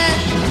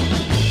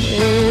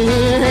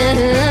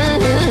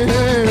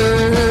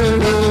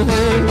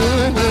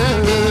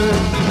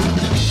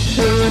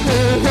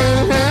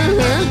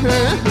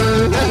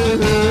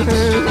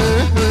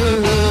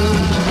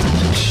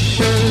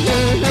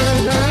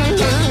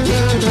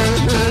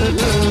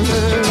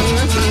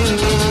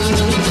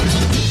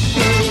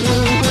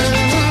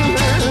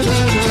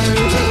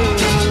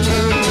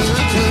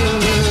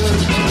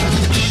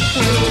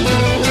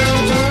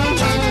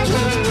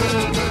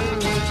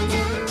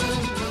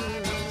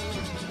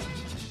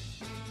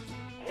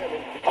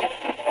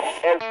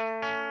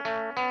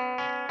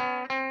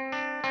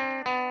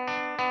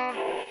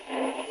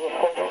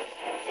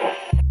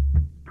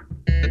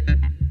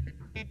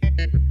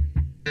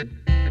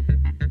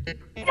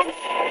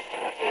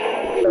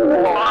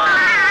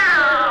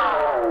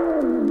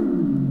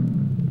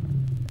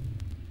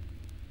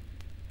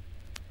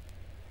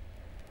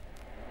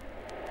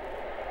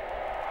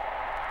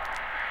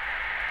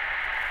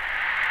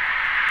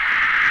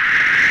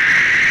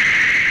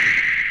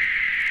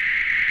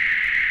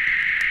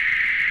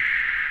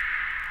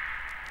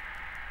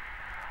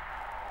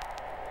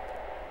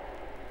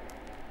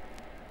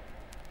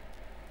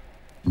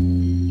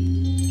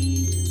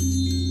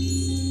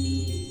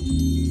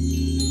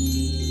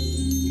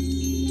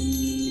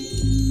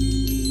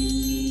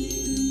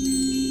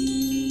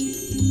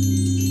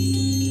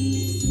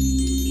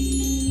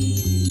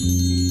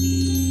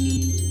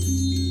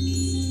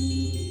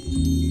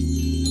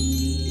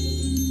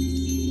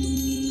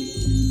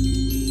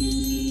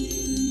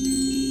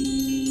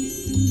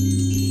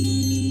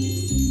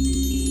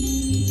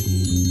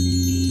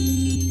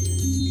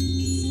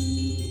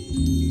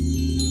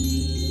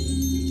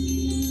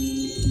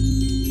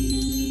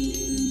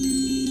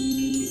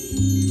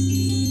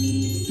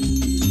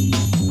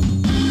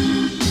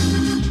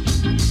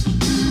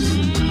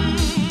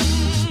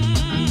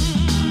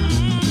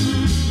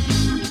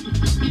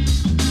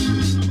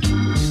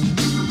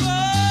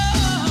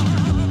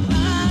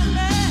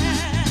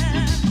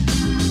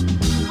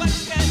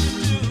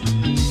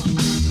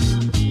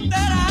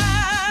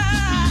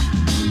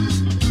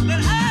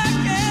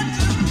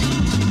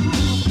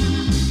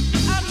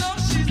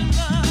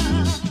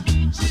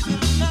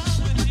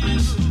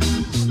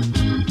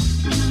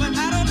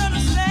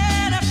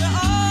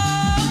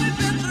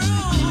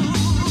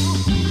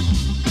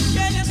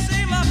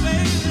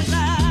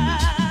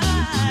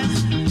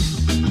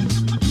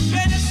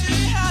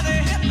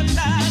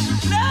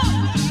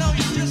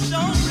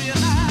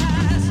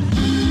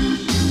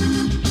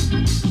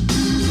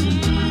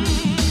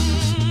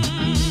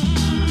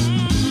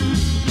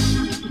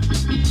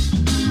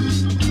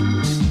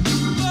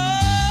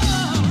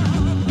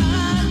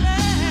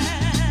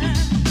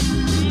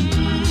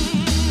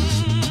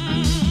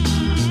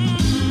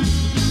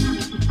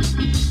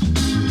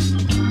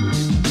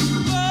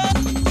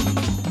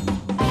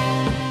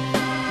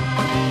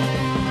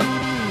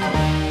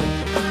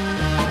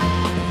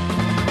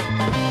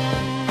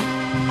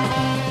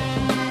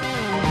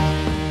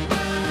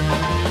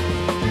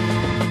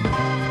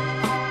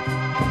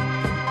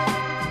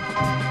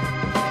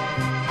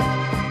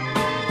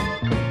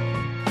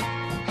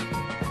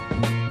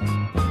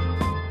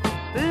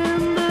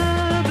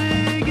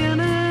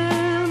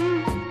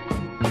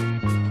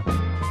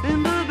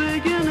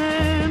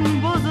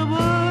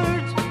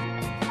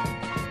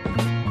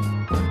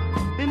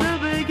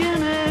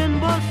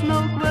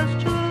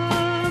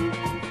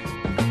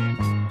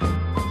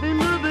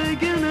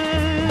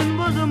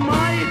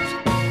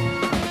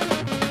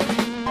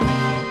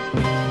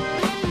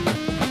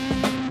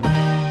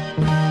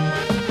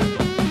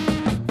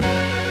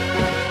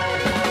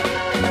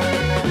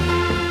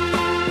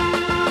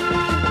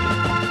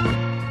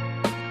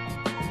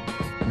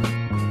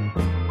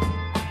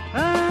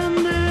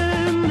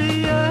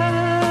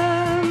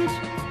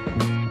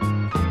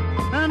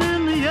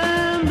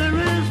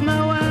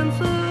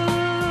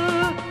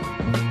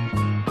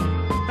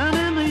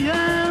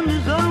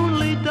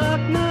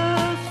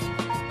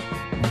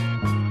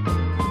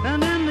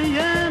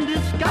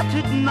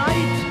 enchanted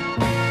night.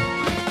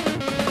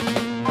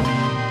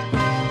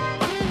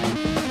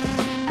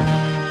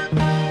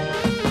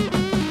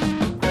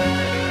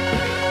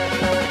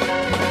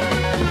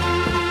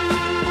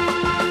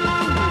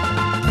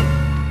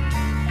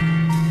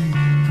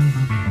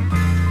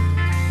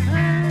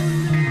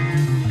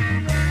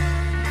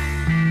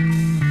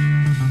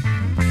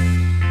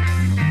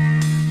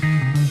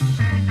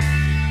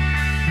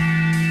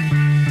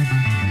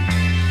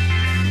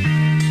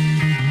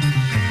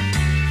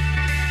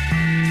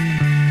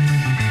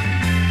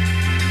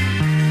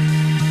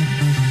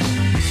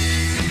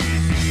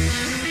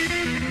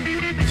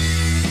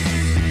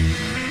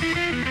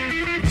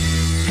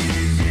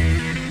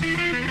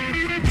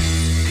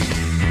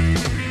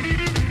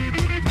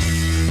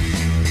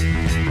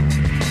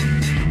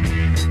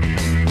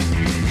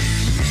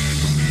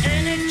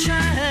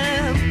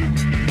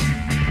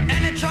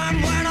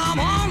 Anytime when I'm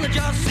on, I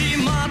just see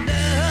my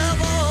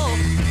devil.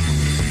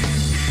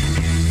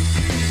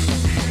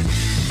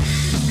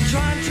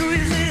 Trying to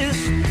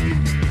resist,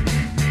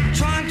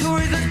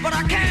 but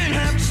I can't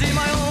help see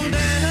my own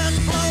death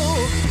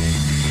flow.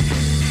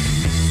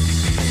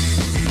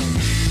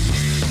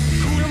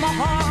 Cool in my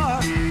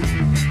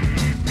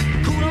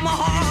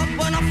heart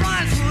when I fly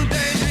through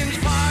daydreams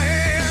fire.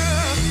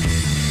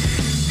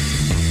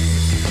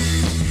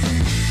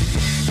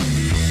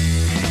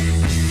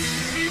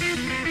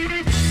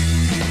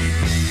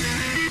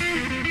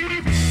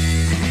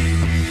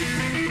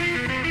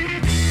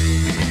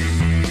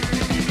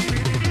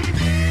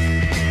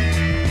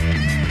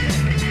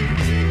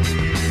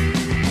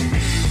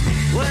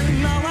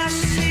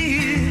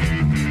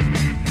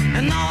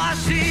 Now I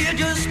see you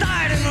just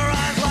died in her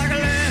eyes like a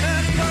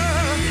leper.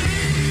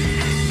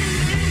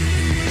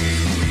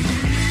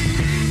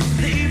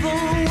 The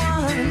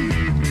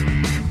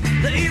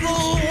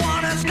evil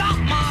one has got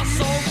my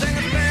soul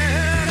thinking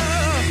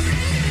better.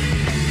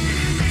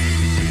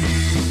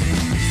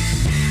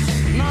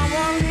 Now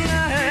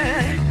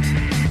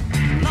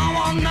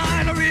one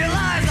night I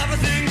realize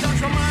everything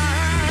touched my mind.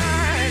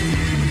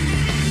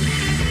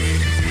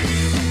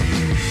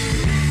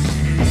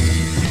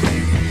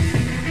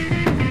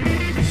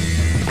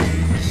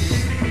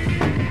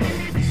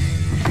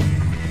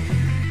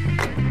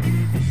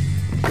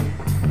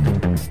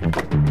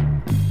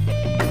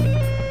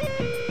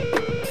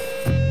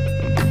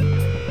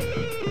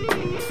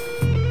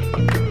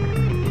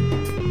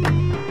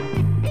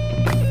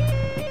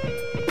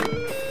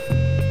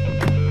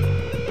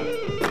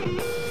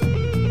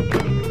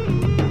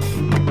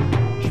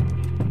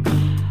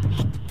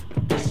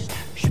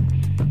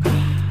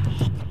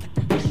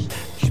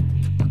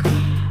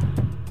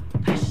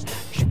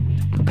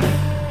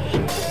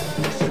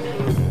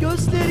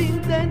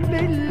 Gözlerinden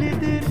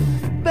bellidir,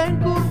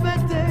 ben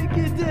gurbete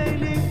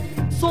gidelim.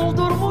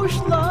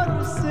 Soldurmuşlar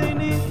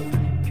seni,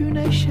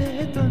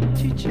 güneşe dön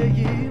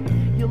çiçeğim.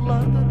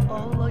 Yıllardır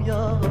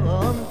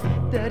ağlayan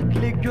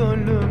dertli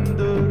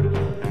gönlümdür.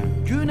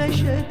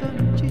 Güneşe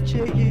dön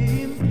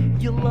çiçeğim,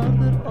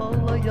 yıllardır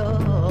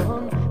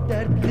ağlayan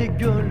dertli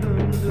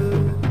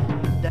gönlümdür.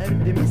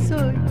 Derdimi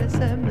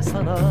söylesem mi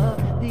sana,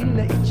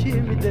 dinle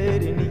içimi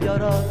derin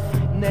yara.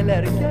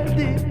 Neler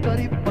geldi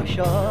garip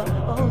başa,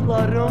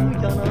 ağlarım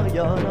yana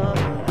yana.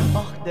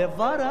 Ah de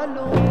var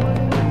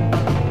aloy.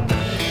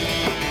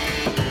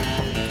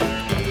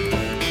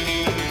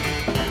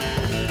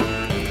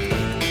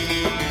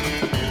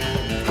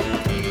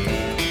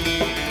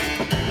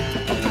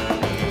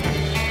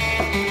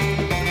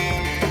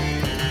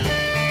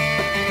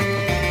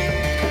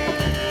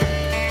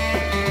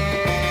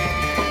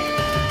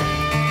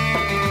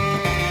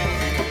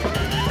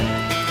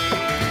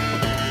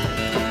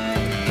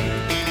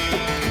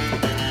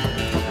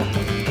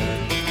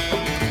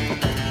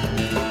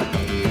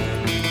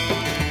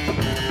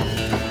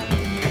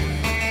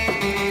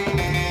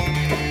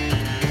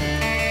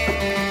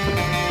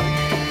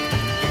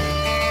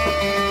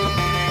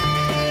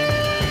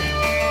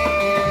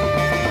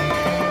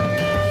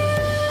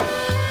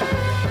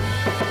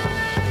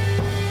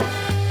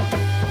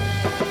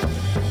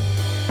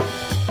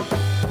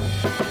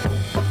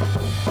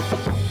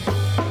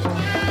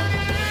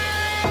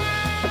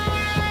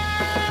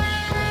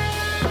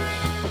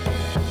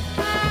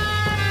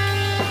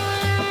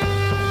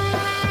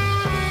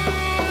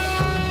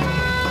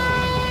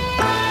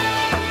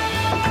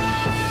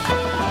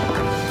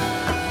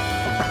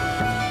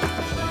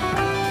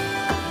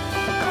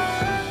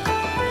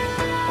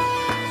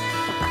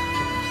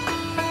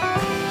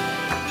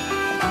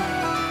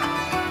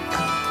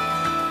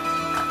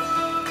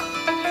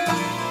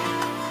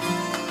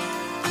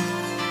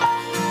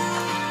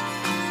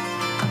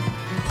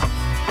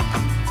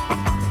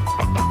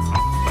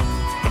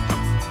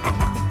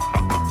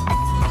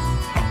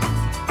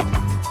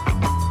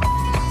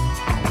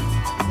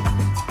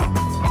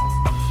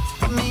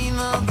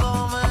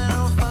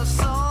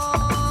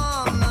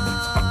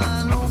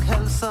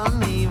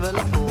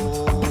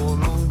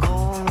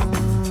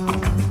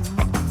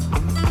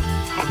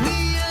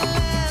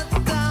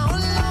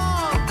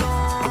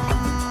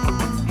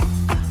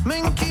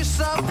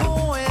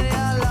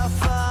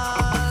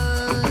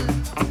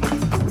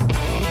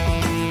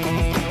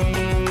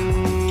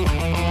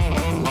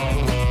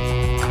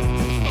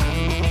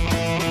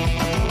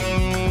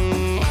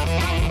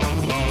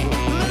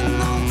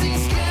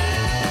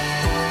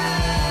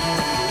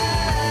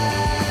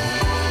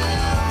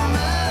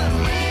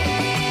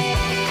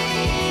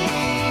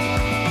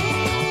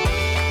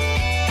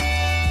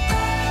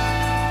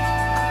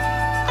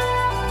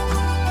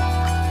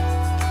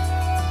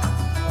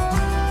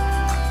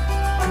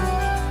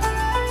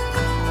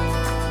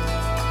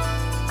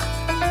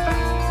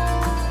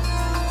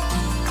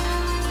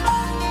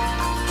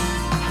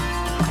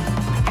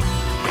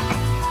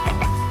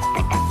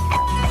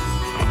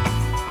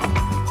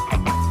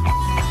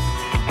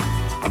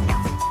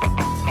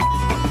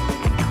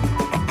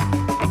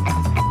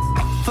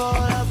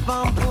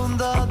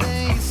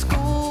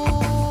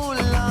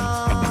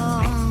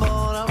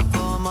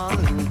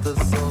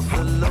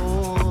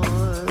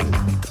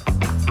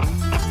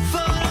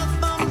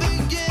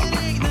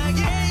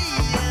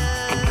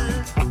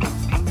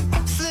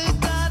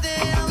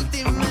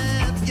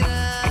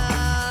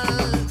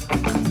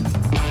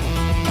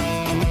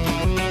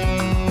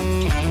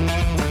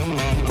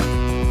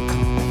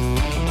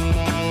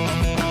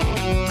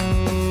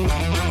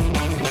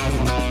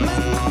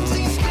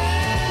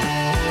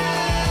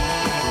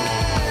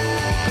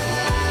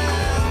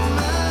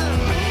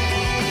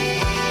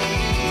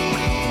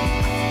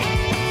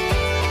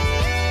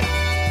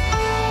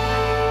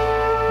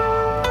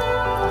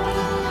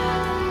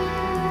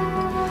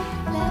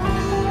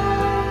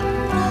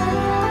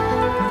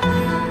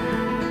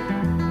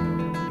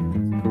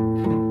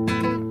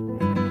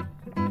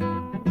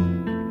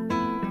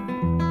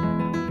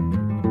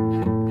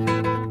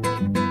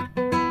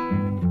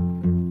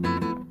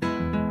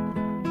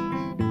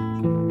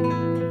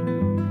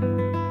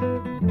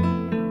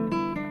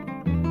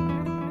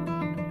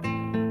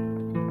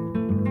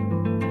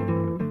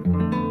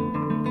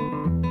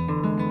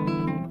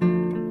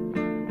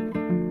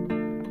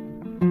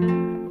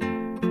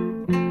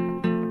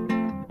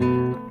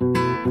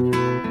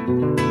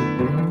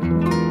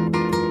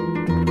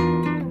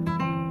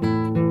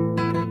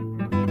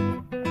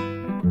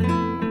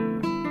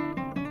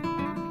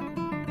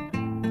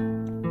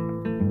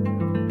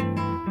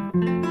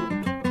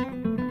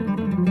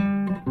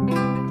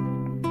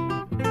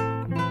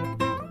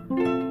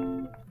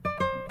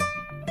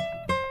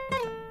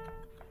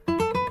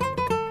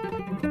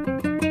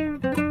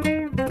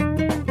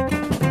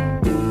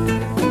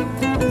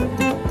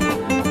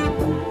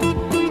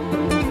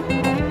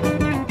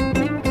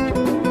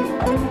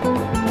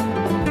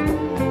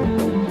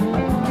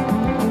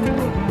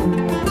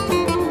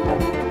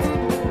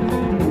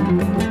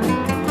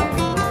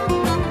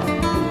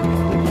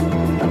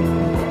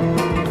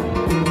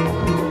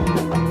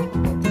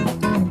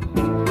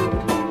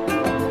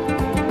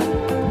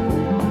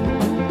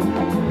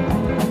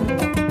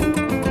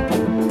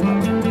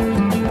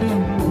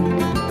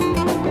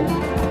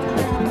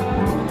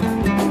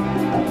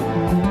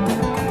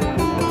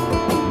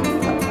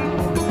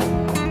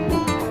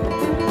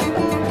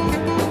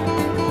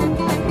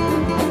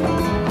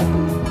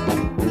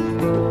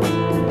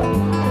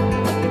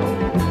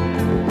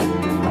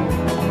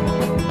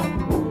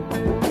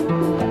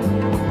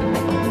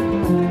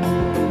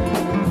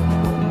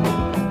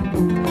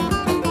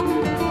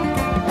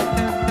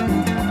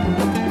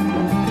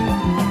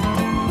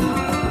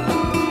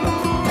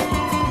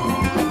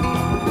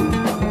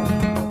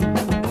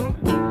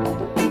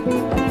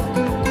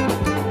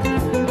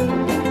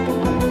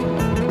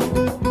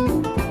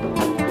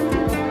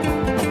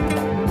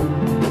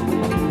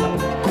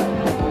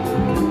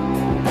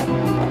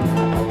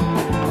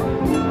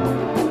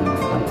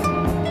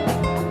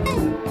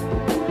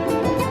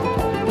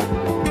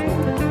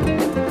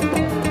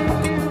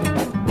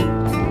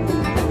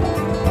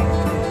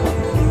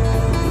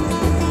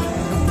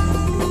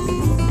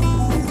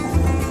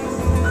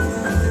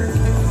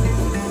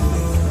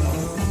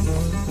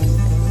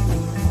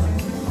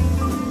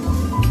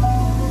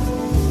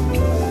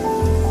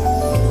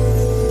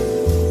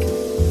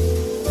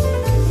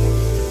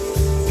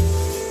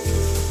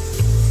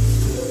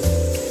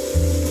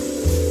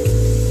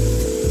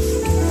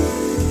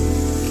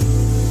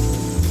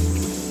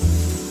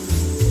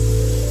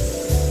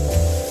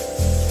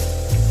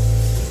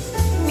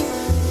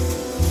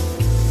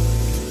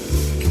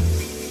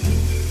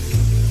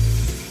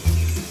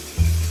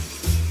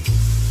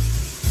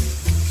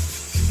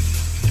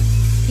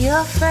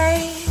 Your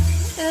frame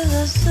is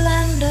a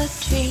slender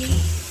tree,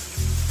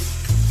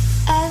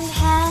 and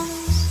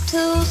hands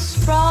too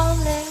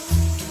sprawling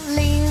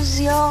leaves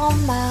your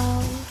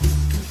mouth.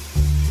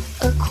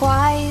 A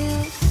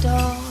quiet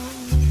dawn,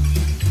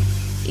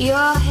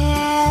 your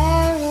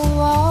hair a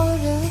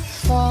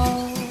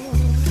waterfall,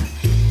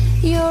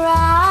 your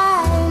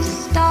eyes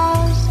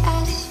stars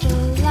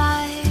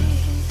astrolight,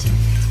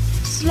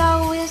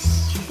 slow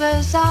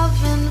whispers of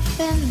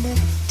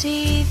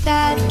infinity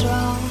that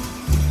draw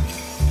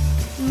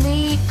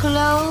me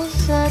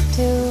closer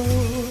to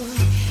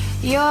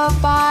your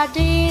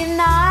body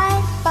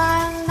night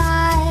by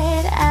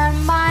night,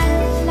 and my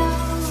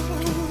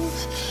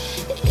love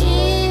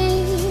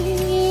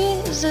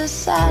is a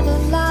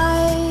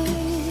satellite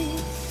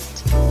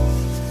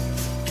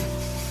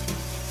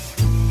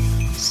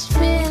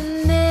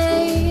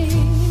spinning,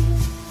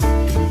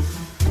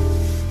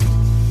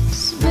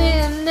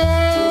 spinning,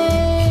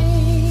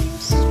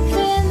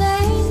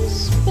 spinning,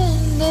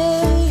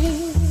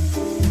 spinning.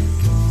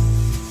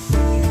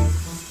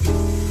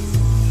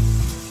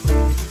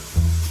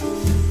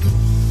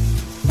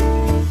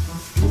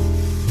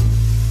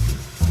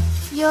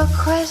 Your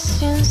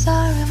questions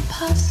are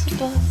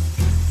impossible.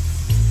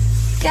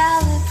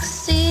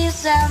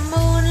 Galaxies and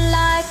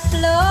moonlight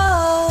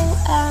flow,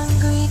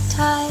 angry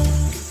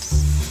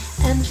tides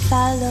and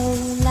fallow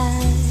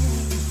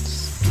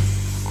lands,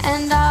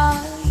 and our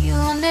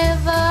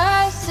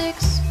universe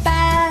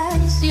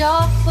expands.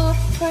 Your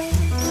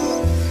footprints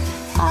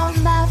are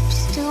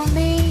maps to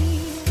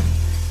me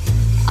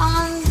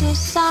on the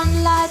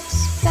sunlight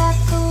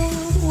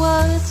speckled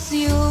words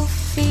you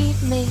feed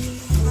me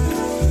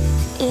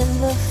in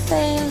the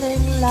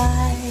failing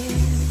light.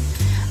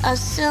 A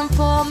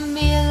simple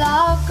meal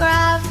of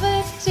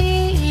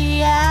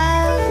gravity,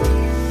 and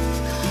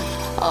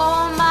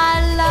oh,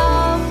 my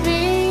love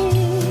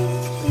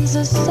is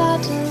a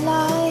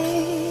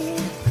satellite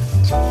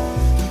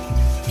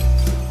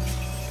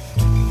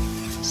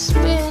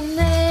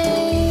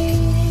spinning,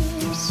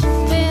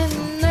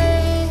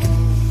 spinning,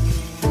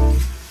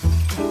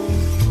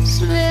 spinning,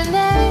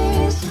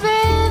 spinning,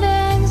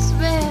 spinning,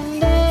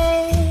 spinning,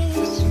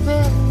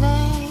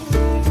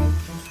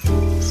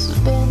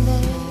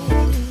 spinning.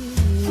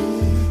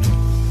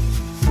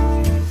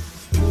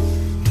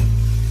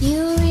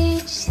 You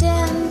reached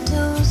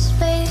into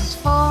space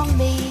for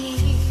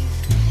me,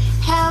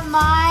 held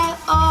my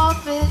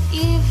orbit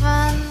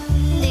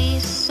evenly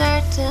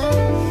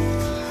certain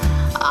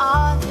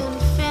of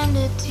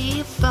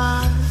infinity,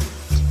 but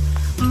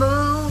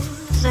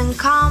moons and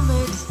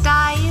comets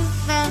die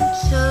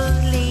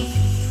eventually,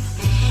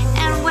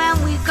 and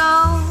when we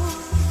go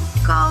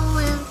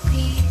in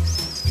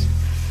peace,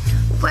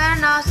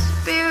 when our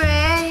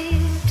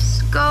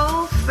spirits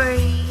go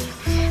free,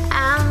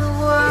 and the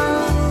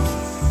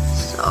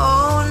world's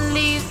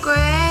only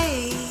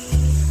gray,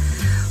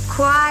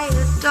 quiet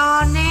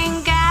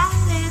dawning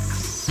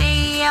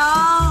galaxy,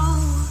 oh,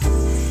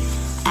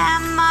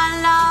 and my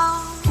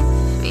love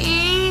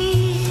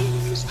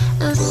is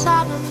a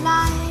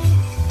satellite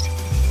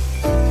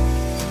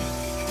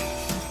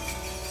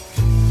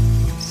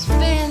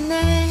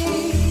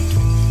spinning,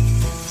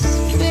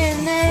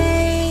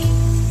 spinning,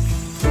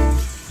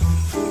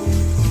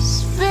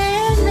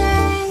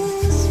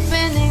 spinning,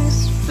 spinning,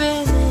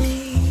 spinning,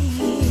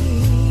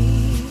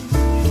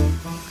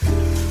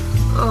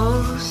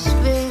 oh,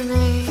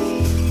 spinning.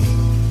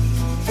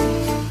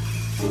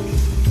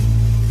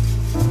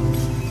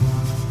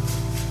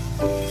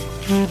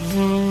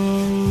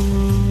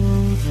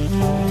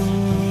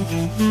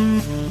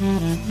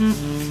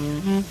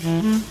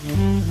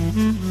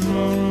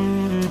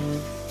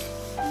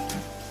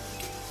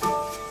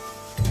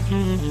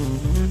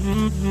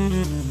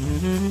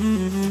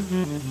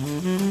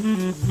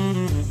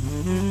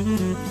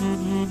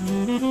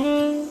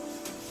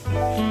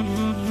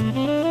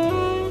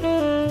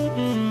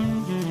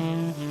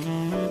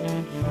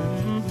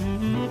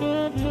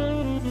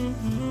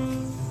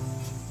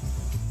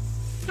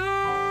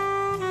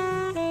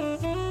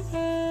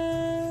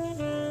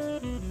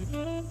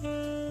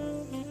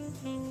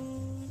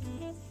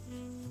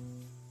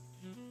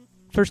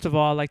 First of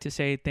all, I'd like to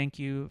say thank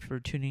you for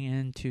tuning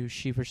in to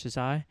She vs.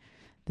 I.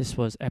 This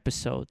was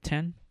episode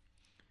 10.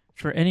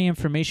 For any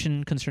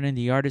information concerning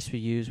the artists we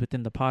use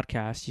within the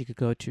podcast, you could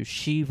go to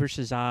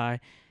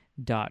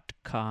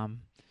sheversusi.com.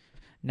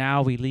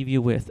 Now we leave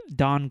you with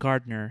Don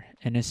Gardner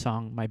and his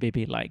song My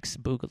Baby Likes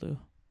Boogaloo.